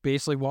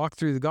basically walk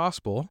through the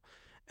gospel.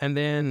 And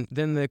then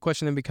the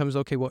question then becomes,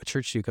 okay, what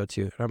church do you go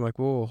to? And I'm like,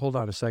 whoa, hold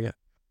on a second.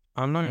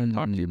 I'm not going to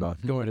talk to you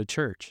about going to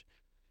church.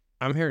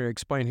 I'm here to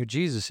explain who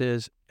Jesus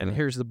is, and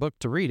here's the book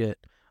to read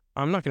it.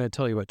 I'm not going to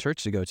tell you what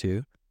church to go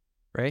to,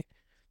 right?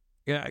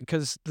 Yeah,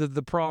 because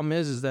the problem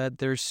is that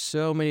there's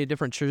so many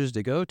different churches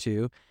to go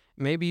to.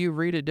 Maybe you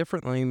read it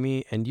differently than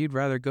me, and you'd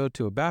rather go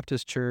to a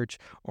Baptist church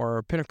or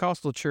a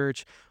Pentecostal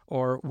church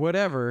or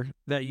whatever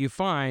that you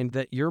find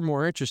that you're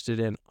more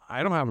interested in.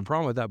 I don't have a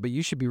problem with that, but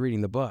you should be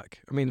reading the book.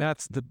 I mean,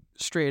 that's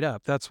straight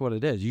up. That's what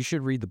it is. You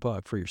should read the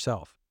book for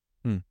yourself.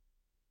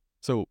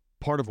 So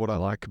part of what I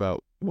like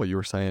about what you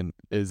were saying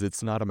is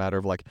it's not a matter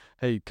of like,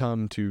 hey,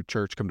 come to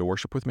church, come to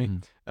worship with me.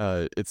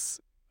 It's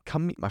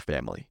come meet my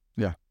family.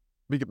 Yeah.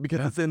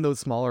 Because it's in those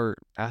smaller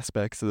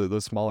aspects,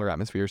 those smaller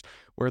atmospheres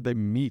where they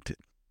meet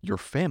your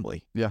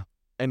family. Yeah.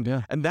 And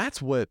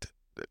that's what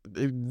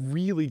it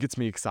really gets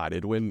me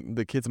excited when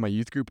the kids in my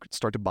youth group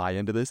start to buy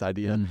into this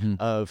idea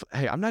of,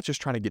 hey, I'm not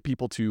just trying to get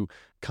people to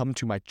come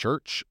to my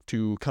church,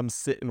 to come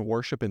sit and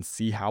worship and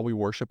see how we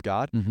worship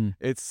God.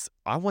 It's,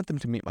 I want them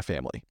to meet my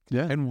family.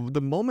 Yeah. And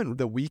the moment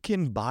that we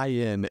can buy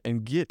in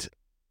and get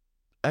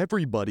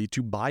everybody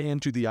to buy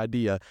into the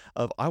idea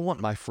of, I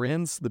want my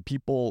friends, the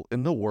people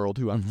in the world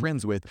who I'm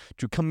friends with,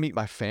 to come meet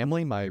my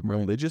family, my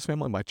religious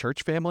family, my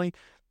church family,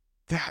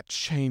 that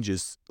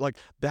changes. Like,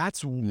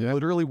 that's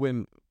literally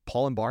when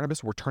Paul and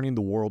Barnabas were turning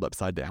the world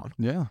upside down.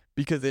 Yeah.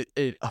 Because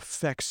it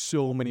affects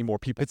so many more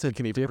people. It's a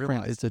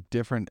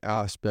different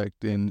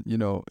aspect, and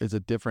it's a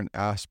different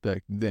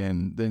aspect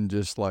than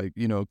just like,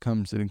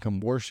 come sit and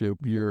come worship.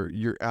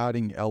 You're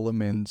adding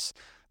elements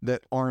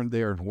that aren't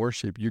there in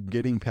worship. You're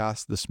getting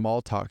past the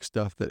small talk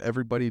stuff that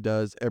everybody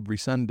does every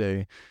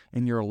Sunday,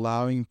 and you're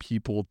allowing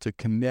people to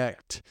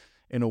connect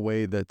in a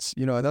way that's,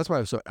 and that's why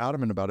I was so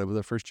adamant about it with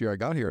the first year I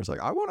got here. It's like,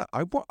 I want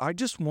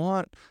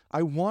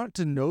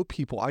to know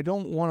people. I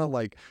don't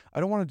want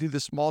to do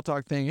this small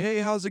talk thing.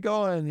 Hey, how's it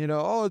going?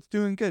 Oh, it's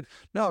doing good.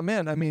 No,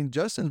 man, I mean,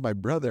 Justin's my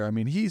brother. I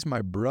mean, he's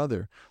my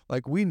brother.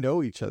 Like, we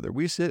know each other.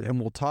 We sit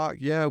and we'll talk.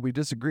 Yeah, we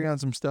disagree on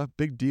some stuff.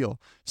 Big deal.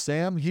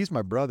 Sam, he's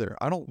my brother.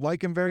 I don't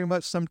like him very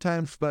much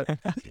sometimes, but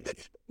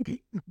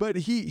but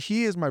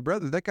he is my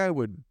brother. That guy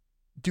would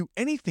do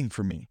anything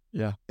for me.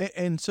 Yeah.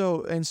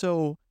 So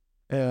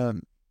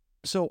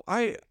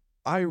I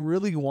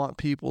really want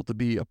people to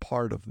be a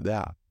part of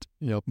that,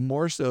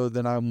 more so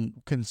than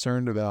I'm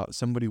concerned about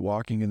somebody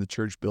walking in the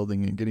church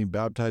building and getting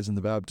baptized in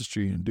the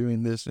baptistry and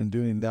doing this and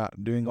doing that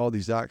and doing all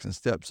these acts and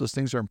steps. Those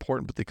things are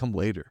important, but they come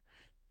later.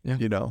 Yeah.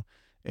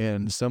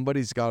 And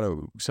somebody's got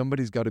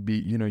to be,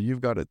 you've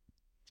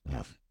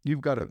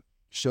got to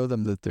show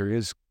them that there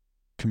is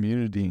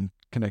community and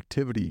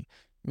connectivity.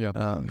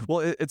 Yeah.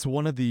 Well, it's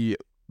one of the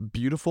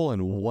beautiful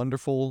and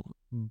wonderful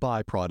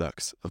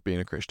byproducts of being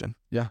a Christian.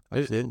 Yeah,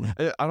 absolutely.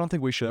 I don't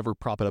think we should ever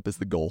prop it up as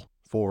the goal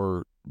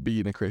for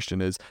being a Christian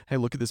is, hey,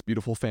 look at this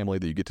beautiful family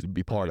that you get to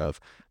be part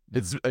of.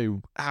 It's a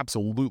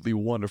absolutely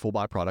wonderful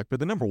byproduct, but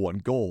the number one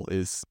goal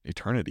is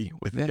eternity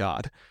with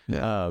God.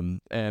 Yeah.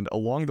 And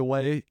along the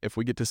way, if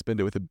we get to spend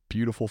it with a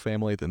beautiful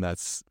family, then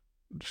that's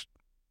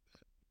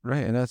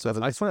right. And that's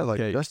why,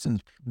 like,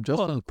 Justin's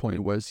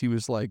point was, he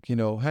was like,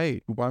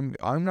 hey,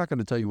 I'm not going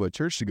to tell you what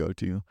church to go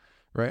to.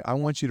 Right. I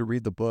want you to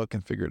read the book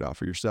and figure it out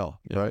for yourself.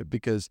 Yeah. Right.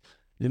 Because,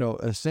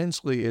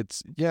 essentially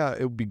it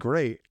would be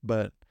great,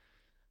 but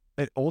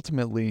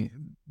ultimately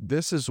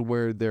this is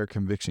where their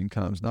conviction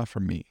comes, not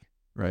from me.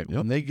 Right. Yep.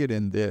 When they get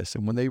in this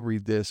and when they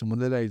read this and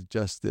when they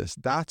digest this,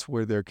 that's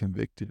where they're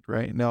convicted.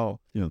 Right. Now,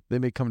 they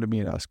may come to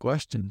me and ask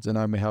questions and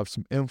I may have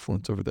some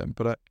influence over them,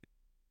 but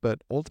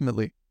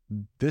ultimately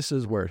this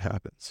is where it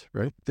happens.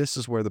 Right. This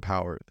is where the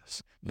power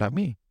is, not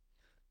me.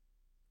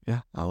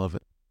 Yeah. I love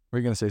it. Were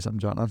you going to say something,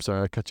 John? I'm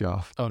sorry, I cut you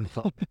off. Oh,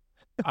 no.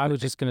 I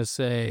was just going to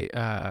say,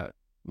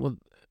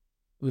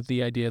 with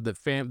the idea that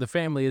the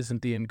family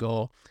isn't the end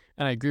goal,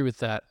 and I agree with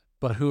that.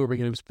 but who are we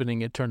going to be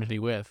spending eternity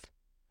with?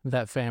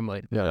 That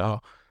family. Yeah.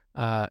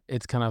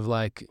 It's kind of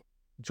like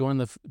join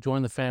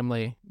the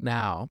family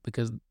now,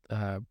 because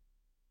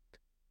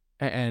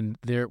and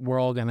we're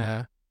all going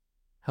to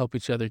help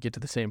each other get to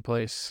the same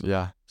place.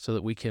 Yeah. So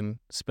that we can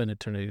spend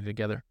eternity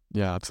together.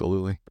 Yeah,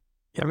 absolutely.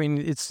 I mean,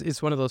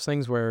 it's one of those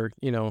things where,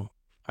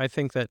 I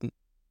think that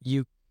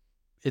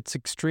it's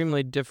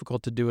extremely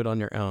difficult to do it on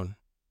your own.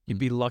 You'd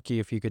be lucky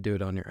if you could do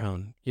it on your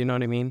own. You know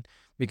what I mean?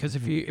 Because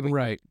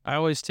right. I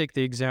always take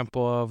the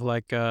example of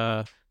like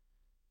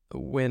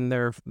when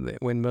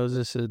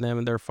Moses and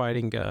them, they're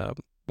fighting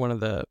one of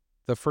the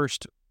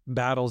first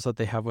battles that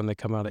they have when they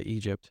come out of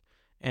Egypt,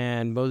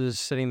 and Moses is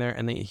sitting there,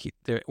 and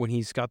when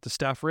he's got the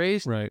staff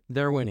raised, right,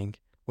 they're winning.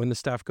 When the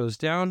staff goes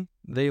down,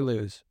 they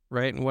lose,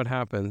 right? And what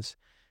happens?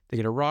 They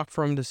get a rock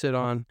for him to sit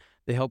on.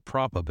 They help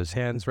prop up his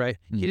hands, right?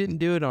 Mm-hmm. He didn't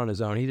do it on his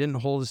own. He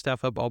didn't hold his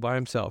staff up all by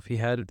himself. He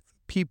had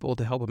people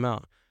to help him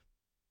out.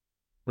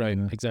 Right,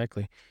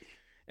 exactly.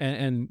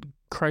 And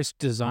Christ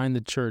designed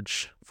the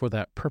church for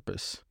that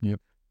purpose. Yep.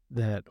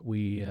 That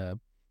we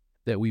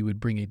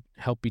would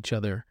help each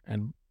other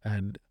and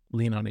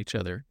lean on each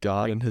other.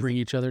 God and bring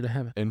each other to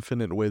heaven.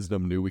 Infinite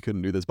wisdom knew we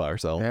couldn't do this by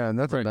ourselves. Yeah, and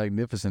that's a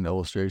magnificent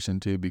illustration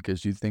too,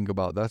 because you think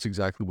about that's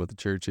exactly what the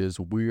church is.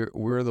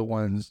 We're the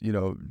ones,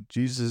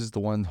 Jesus is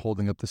the one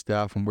holding up the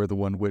staff, and we're the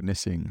one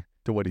witnessing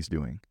to what he's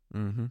doing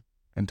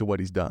and to what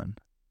he's done,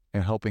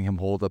 and helping him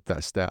hold up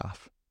that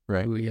staff.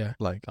 Right? Ooh, yeah,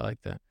 I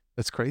like that.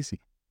 That's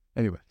crazy.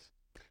 Anyways,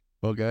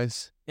 well,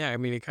 guys. Yeah, I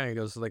mean, it kind of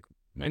goes like,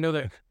 I know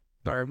that.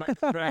 Sorry, I'm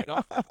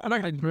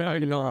not going to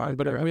drag it on,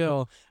 but I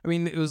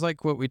mean, it was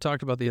like what we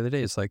talked about the other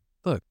day. It's like,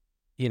 look,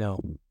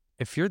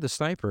 if you're the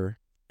sniper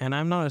and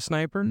I'm not a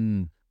sniper,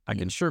 I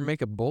can sure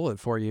make a bullet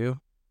for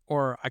you,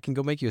 or I can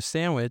go make you a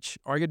sandwich,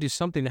 or I can do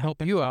something to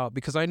help you out,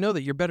 because I know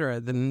that you're better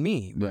at than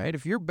me, right?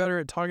 If you're better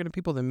at talking to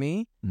people than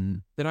me,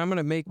 then I'm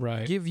going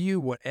to give you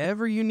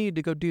whatever you need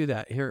to go do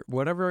that here,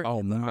 whatever.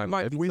 Oh, man.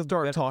 If we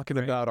start talking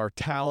about our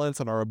talents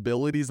and our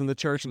abilities in the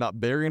church and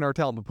not burying our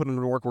talent but putting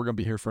them to work, we're going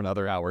to be here for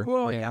another hour.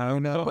 Well, yeah, I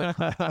don't know.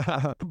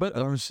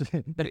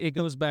 But it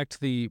goes back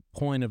to the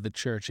point of the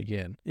church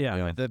again.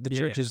 Yeah. The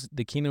church is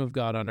the kingdom of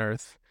God on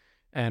earth,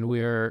 and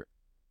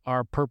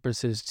our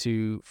purpose is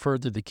to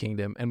further the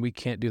kingdom, and we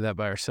can't do that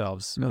by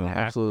ourselves. No,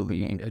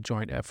 absolutely. A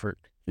joint effort.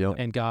 Yep.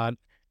 And God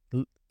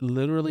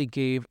literally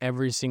gave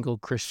every single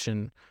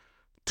Christian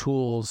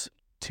tools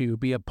to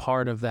be a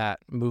part of that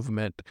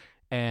movement.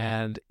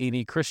 And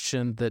any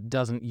Christian that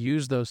doesn't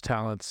use those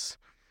talents,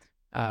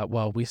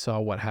 we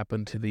saw what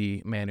happened to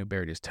the man who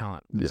buried his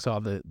talent. We saw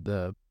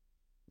the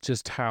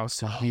just how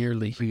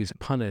severely he was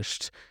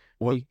punished.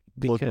 What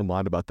blows my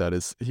mind about that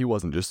is he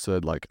wasn't just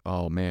said like,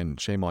 oh man,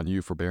 shame on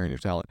you for burying your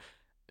talent.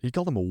 He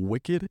called him a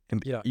wicked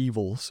and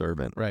evil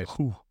servant. Right.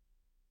 Whew.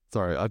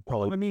 Sorry, I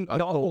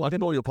didn't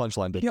know your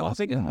punchline.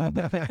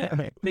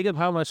 Think of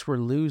how much we're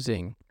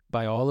losing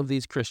by all of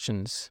these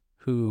Christians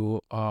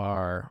who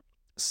are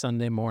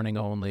Sunday morning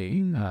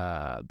only.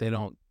 They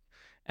don't,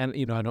 and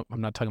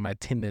I'm not talking about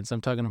attendance.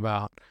 I'm talking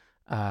about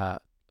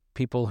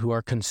people who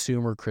are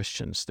consumer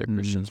Christians. They're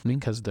Christians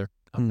because of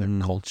their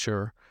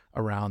culture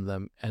around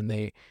them, and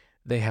they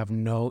have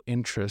no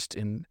interest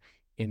in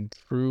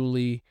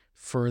truly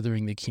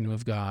furthering the kingdom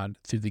of God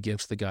through the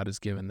gifts that God has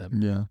given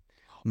them. Yeah.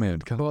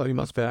 Man, you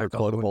must be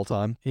quote of all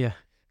time. Yeah,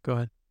 go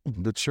ahead.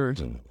 The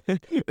church,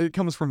 it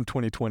comes from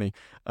 2020.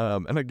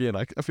 And again,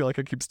 I feel like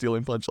I keep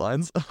stealing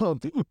punchlines.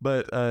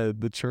 But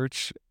the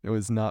church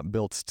was not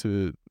built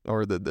to,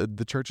 or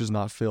the church is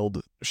not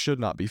filled, should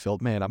not be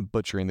filled. Man, I'm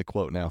butchering the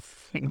quote now.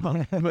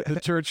 But the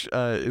church,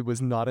 it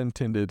was not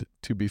intended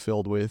to be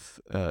filled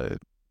with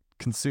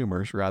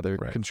consumers, rather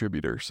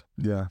contributors.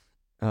 Yeah.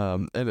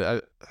 And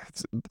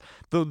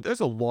there's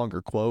a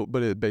longer quote,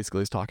 but it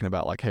basically is talking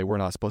about like, hey, we're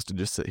not supposed to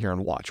just sit here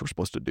and watch. We're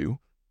supposed to do.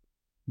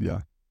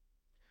 Yeah.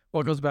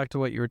 Well, it goes back to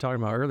what you were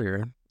talking about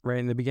earlier, right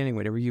in the beginning,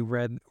 whenever you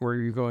read where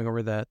you're going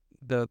over that,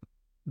 the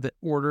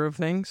order of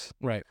things.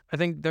 Right. I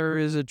think there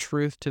is a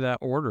truth to that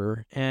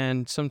order.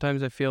 And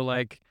sometimes I feel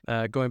like,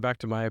 going back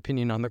to my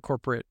opinion on the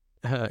corporate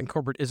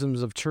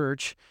isms of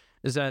church,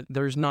 is that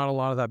there's not a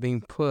lot of that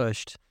being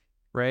pushed,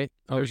 right?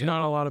 There's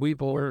not a lot of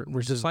people.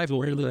 We're just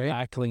severely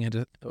lacking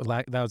into,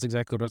 that was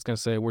exactly what I was going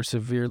to say. We're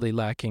severely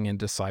lacking in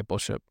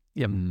discipleship.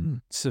 Yep.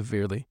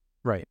 Severely.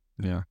 Right.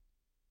 Yeah.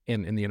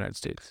 In the United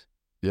States.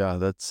 Yeah,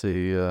 that's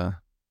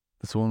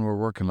one we're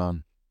working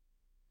on.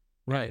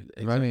 Right.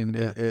 Exactly. I mean,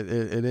 it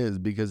is,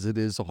 because it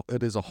is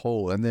a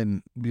whole. And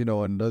then,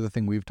 another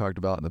thing we've talked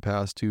about in the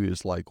past too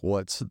is like,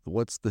 what's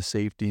the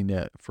safety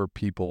net for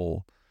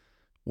people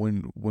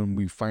when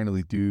we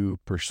finally do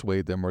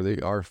persuade them, or they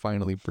are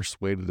finally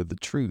persuaded of the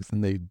truth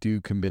and they do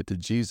commit to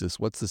Jesus?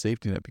 What's the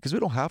safety net? Because we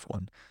don't have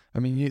one. I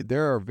mean,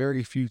 there are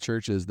very few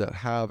churches that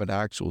have an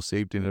actual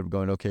safety net of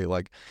going, okay,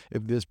 like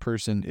if this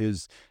person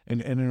is,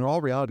 and in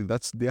all reality,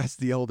 that's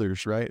the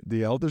elders, right?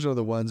 The elders are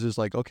the ones who's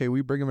like, okay,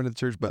 we bring them into the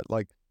church, but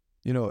like,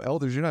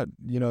 elders, you're not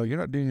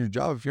doing your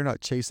job if you're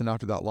not chasing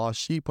after that lost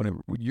sheep.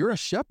 You're a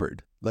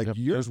shepherd. Like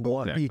there's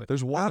one. Exactly.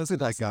 There's one after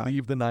that guy.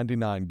 Leave the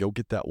 99. Go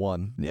get that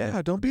one.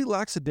 Yeah, don't be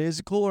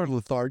lackadaisical or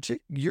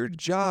lethargic. Your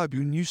job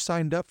when you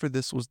signed up for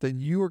this was that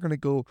you were gonna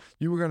go.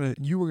 You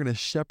were gonna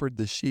shepherd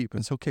the sheep.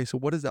 And it's okay. So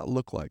what does that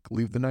look like?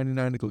 Leave the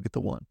 99 to go get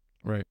the one.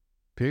 Right.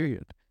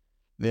 Period.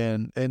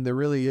 And there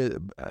really is.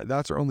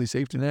 That's our only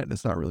safety net, and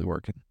it's not really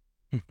working.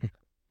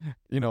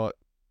 You know,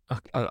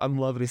 I'm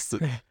loving this.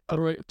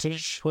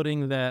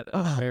 Putting that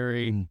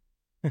very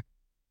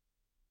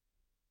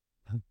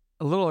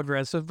a little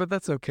aggressive, but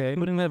that's okay.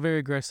 Putting that very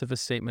aggressive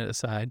statement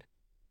aside.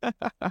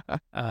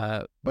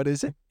 But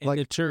is it in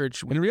the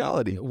church? In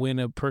reality, when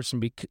a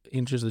person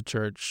enters the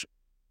church,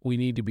 we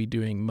need to be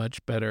doing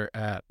much better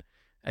at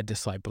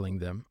discipling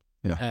them.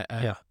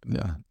 Yeah.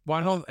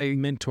 Why don't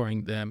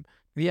mentoring them?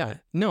 Yeah.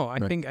 No, I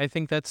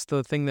think that's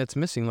the thing that's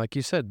missing. Like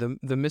you said,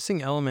 the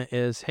missing element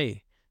is,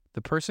 hey,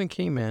 the person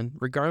came in,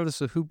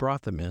 regardless of who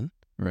brought them in.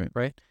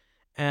 Right.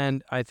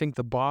 And I think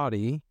the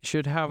body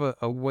should have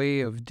a way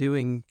of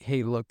doing,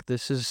 hey, look,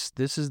 this is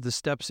the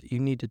steps that you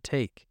need to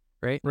take.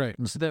 Right.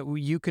 So that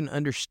you can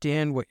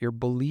understand what you're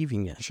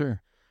believing in.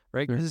 Sure.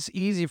 Right. Because it's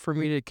easy for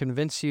me to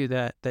convince you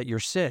that you're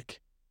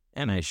sick.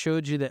 And I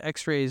showed you the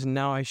x-rays, and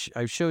now I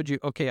showed you,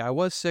 okay, I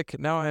was sick.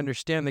 Now I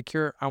understand the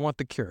cure. I want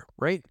the cure.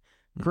 Right.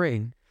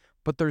 Great.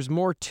 But there's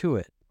more to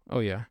it. Oh,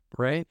 yeah.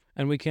 Right.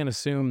 And we can't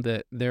assume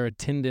that their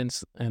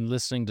attendance and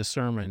listening to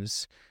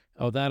sermons,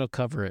 that'll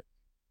cover it.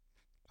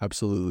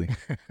 Absolutely.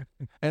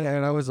 and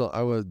that was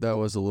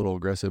a little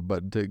aggressive,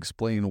 but to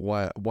explain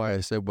why I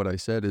said what I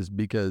said is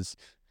because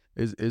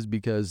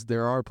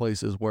there are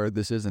places where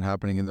this isn't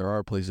happening, and there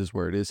are places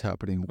where it is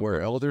happening, where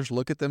elders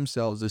look at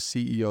themselves as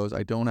CEOs.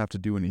 I don't have to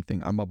do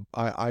anything.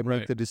 I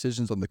make the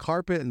decisions on the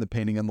carpet and the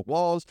painting on the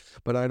walls,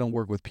 but I don't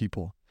work with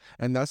people.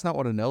 And that's not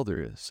what an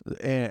elder is.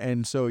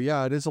 And so,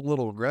 yeah, it is a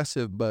little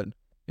aggressive, but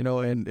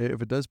and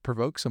if it does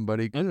provoke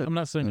somebody, I'm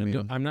not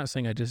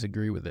saying I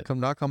disagree with it. Come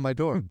knock on my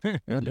door.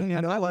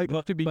 I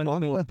like to be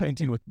on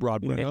painting with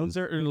Broadway.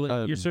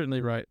 You're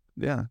certainly right.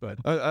 Yeah, but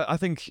I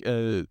think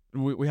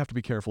we have to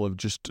be careful of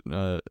just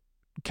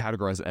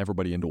categorizing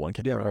everybody into one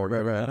category. Yeah,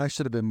 right. I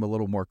should have been a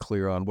little more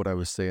clear on what I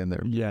was saying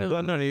there. Yeah,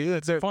 no,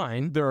 it's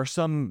fine. There are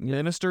some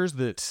ministers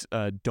that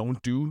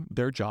don't do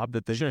their job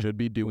that they should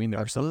be doing. There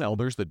are some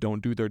elders that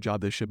don't do their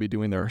job they should be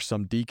doing. There are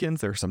some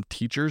deacons. There are some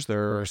teachers.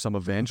 There are some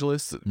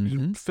evangelists.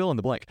 Fill in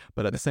the blank.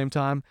 But at the same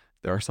time,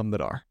 there are some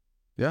that are.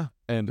 Yeah,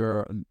 and there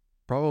are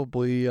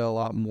probably a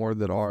lot more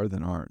that are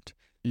than aren't.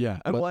 Yeah,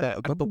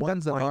 but the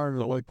ones that aren't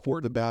like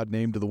pour the bad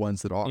name to the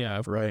ones that are.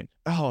 Yeah, right.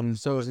 Oh, and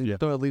so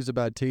it leaves a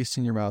bad taste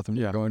in your mouth, and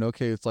you're going,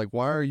 okay, it's like,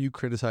 why are you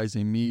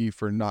criticizing me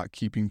for not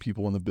keeping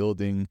people in the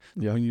building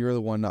when you're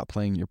the one not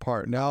playing your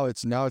part? Now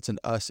it's an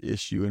us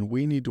issue, and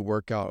we need to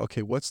work out,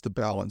 okay, what's the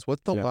balance?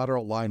 What's the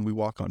lateral line we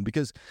walk on?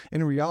 Because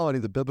in reality,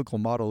 the biblical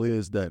model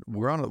is that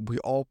we're on a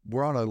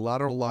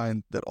lateral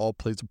line that all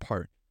plays a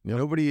part.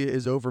 Nobody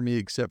is over me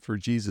except for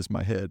Jesus,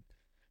 my head.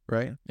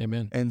 Right.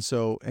 Amen. And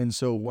so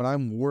when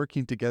I'm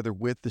working together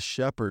with the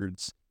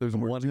shepherds, there's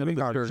one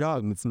doing our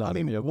job, and it's not. I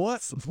mean,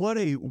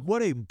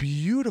 what a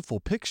beautiful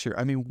picture.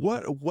 I mean,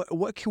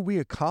 what can we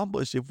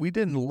accomplish if we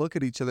didn't look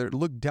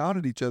down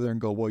at each other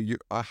and go, well,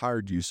 I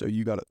hired you, so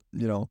you got to,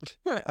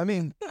 I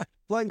mean,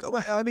 look,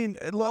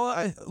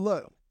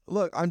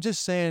 I'm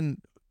just saying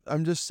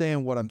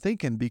what I'm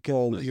thinking,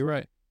 because you're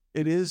right.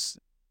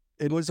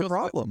 It was a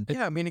problem.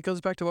 Yeah, I mean, it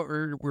goes back to what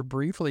we're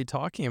briefly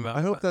talking about.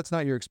 I hope that's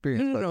not your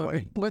experience. No.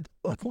 But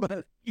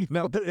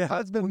it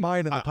has been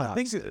mine in the past. I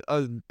think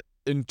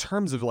in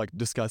terms of like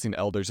discussing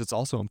elders, it's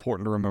also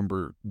important to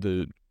remember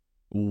the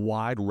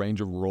wide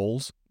range of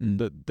roles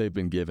that they've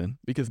been given,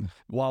 because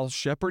while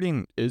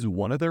shepherding is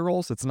one of their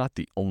roles, it's not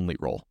the only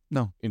role.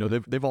 No,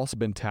 they've also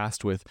been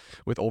tasked with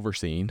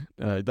overseeing.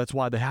 That's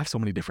why they have so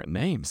many different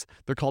names.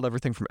 They're called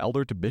everything from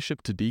elder to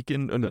bishop to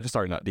deacon.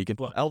 Not deacon.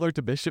 Elder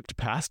to bishop to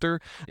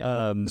pastor.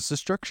 It's the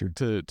structure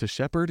to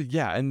shepherd.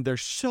 Yeah, and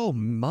there's so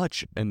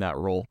much in that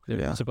role.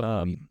 Yeah.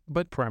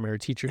 But primary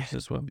teachers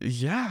as well.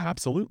 Yeah,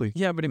 absolutely.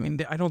 Yeah, but I mean,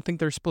 I don't think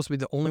they're supposed to be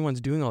the only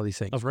ones doing all these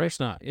things. Of course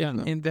not. Yeah,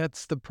 no. And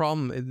that's the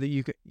problem. That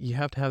you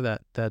have to have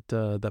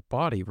that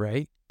body,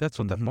 right? That's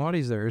what that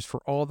body's there is,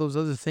 for all those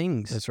other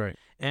things. That's right.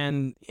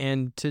 And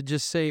to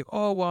just say,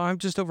 oh, well, I'm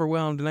just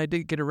overwhelmed and I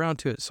didn't get around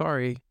to it.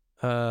 Sorry.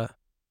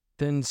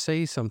 Then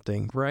say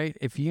something, right?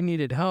 If you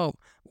needed help,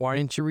 why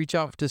didn't you reach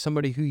out to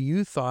somebody who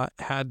you thought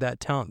had that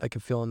talent that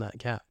could fill in that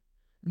gap?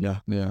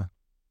 Yeah.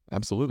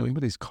 Absolutely.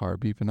 Anybody's car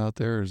beeping out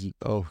there?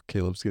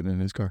 Caleb's getting in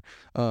his car.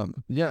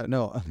 Yeah,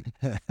 no.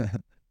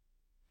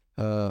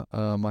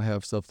 I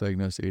have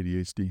self-diagnosed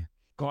ADHD.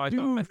 Oh, I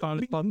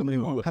thought it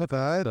Have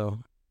I though?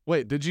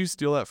 Wait, did you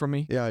steal that from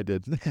me? Yeah, I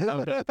did.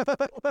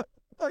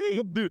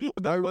 Dude,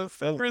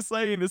 Chris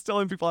saying is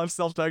telling people I'm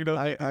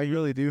self-diagnosed. I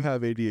really do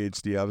have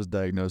ADHD. I was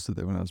diagnosed with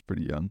it when I was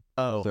pretty young.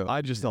 Oh, so,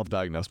 I just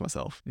self-diagnosed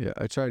myself. Yeah,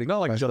 I try to not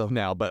like just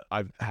now, but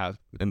I have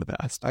in the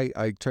past.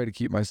 I try to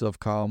keep myself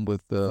calm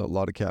with a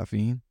lot of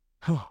caffeine.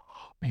 Oh,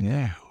 man.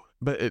 Yeah.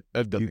 But it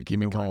doesn't keep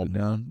me calm.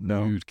 Down.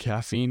 No. Dude,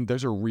 caffeine,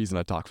 there's a reason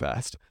I talk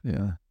fast.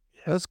 Yeah.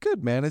 That's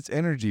good, man. It's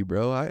energy,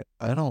 bro. I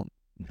don't...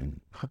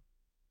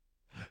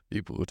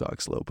 People who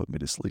talk slow put me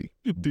to sleep.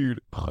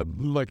 Dude,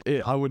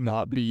 I would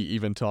not be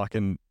even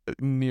talking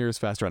near as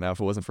fast right now if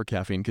it wasn't for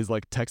caffeine. Because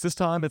like Texas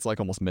time, it's like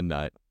almost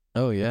midnight.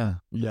 Oh yeah,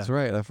 that's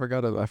right. I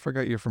forgot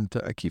you're from.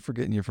 I keep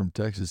forgetting you're from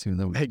Texas, even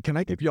though. Hey, can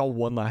I give y'all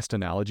one last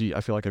analogy? I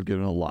feel like I've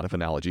given a lot of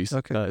analogies.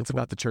 Okay, it's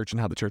about the church and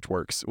how the church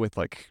works with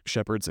like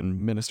shepherds and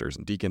ministers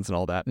and deacons and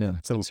all that. Yeah.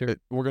 So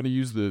we're going to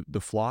use the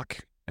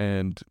flock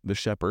and the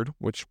shepherd,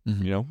 which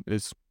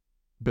is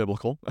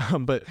biblical.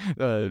 But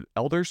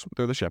elders,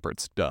 they're the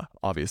shepherds. Duh,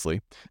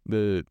 obviously.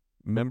 The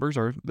members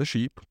are the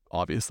sheep.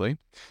 Obviously,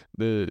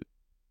 the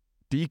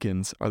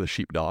deacons are the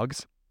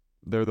sheepdogs.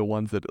 They're the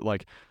ones that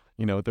like.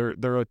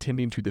 They're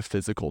attending to the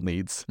physical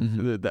needs.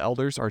 The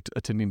elders are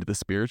attending to the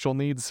spiritual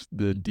needs.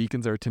 The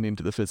deacons are attending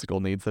to the physical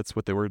needs. That's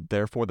what they were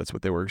there for. That's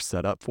what they were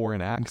set up for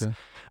in Acts. Okay.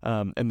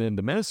 And then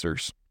the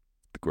ministers,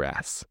 the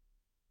grass.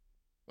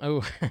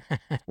 Oh,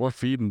 We're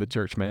feeding the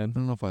church, man. I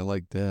don't know if I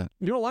like that.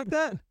 You don't like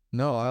that?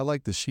 No, I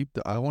like the sheep.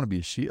 I want to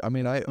be a sheep. I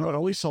mean, I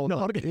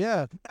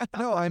yeah.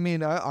 No, I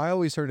mean, I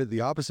always heard it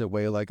the opposite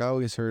way. Like I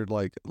always heard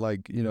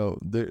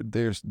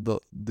there's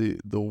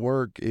the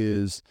work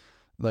is.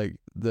 Like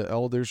the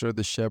elders are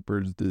the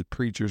shepherds, the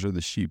preachers are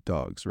the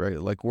sheepdogs, right?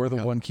 Like we're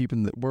the one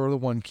keeping, we're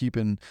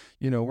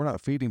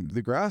not feeding.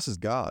 The grass is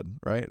God,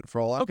 right?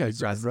 For all grass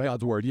is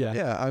God's word, yeah.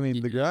 Yeah, I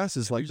mean, the grass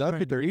is like, that's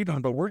what they're eating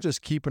on, but we're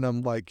just keeping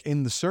them like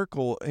in the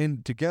circle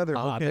in together.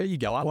 Okay, there you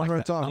go. I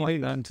like that. I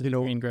like that.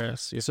 Green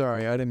grass. Yeah.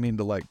 Sorry, I didn't mean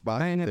to like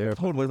buy there.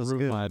 Totally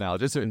ruined my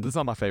analogy. It's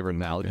not my favorite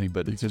analogy,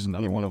 but it's just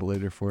another one of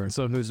later for it.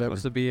 So who's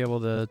supposed to be able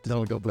to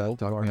go back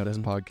talking about his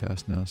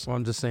podcast now. So. Well,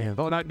 I'm just saying.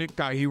 Oh, that Nick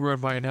guy, he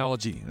ruined my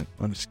analogy.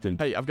 I'm just kidding.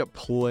 Hey, I've got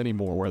plenty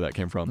more where that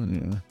came from.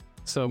 Yeah.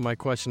 So my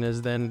question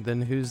is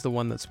then who's the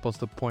one that's supposed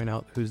to point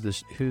out who's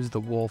the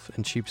wolf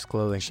in sheep's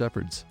clothing?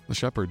 Shepherds. The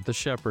shepherd. The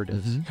shepherd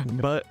is. Mm-hmm.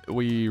 But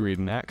we read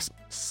in Acts,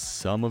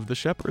 some of the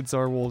shepherds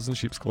are wolves in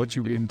sheep's clothing. What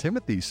you read in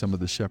Timothy, some of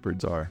the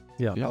shepherds are.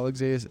 Yeah.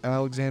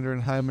 Alexander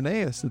and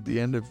Hymenaeus at the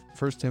end of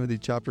 1 Timothy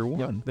chapter 1.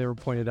 Yep, they were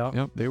pointed out.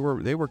 Yep. They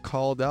were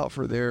called out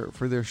for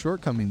their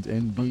shortcomings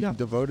and being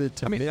devoted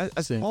to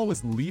as Paul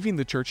was leaving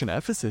the church in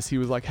Ephesus, he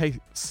was like, hey,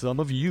 some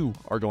of you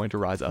are going to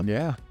rise up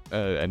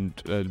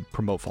and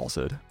promote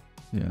falsehood.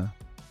 Yeah. And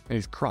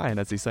he's crying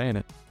as he's saying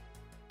it.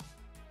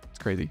 It's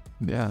crazy.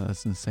 Yeah,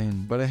 that's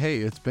insane. But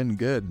hey, it's been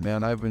good,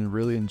 man. I've been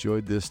really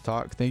enjoyed this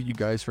talk. Thank you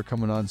guys for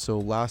coming on so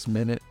last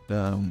minute.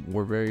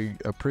 We're very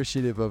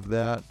appreciative of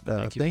that.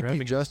 Thank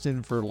you,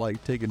 Justin, for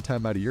like taking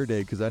time out of your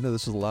day, because I know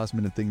this was a last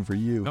minute thing for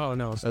you. Oh,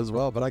 no. As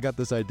well. But I got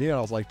this idea. And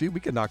I was like, dude, we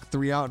can knock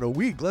 3 out in a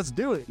week. Let's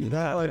do it.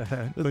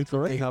 Thanks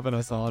for having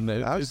us on.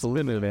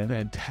 Absolutely, man.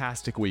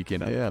 Fantastic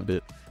weekend.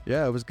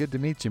 Yeah, it was good to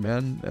meet you,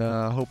 man.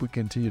 I hope we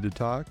continue to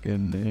talk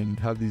and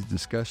have these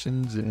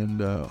discussions,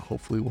 and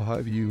hopefully we'll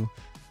have you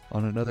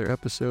on another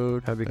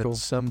episode at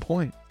some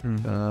point.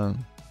 Mm-hmm.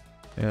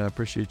 I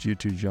appreciate you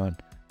too, John.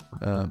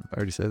 I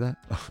already said that?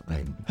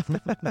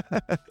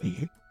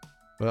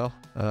 Well,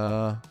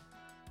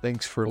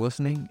 thanks for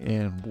listening,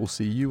 and we'll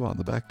see you on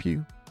the back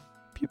pew.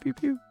 Pew, pew,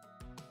 pew.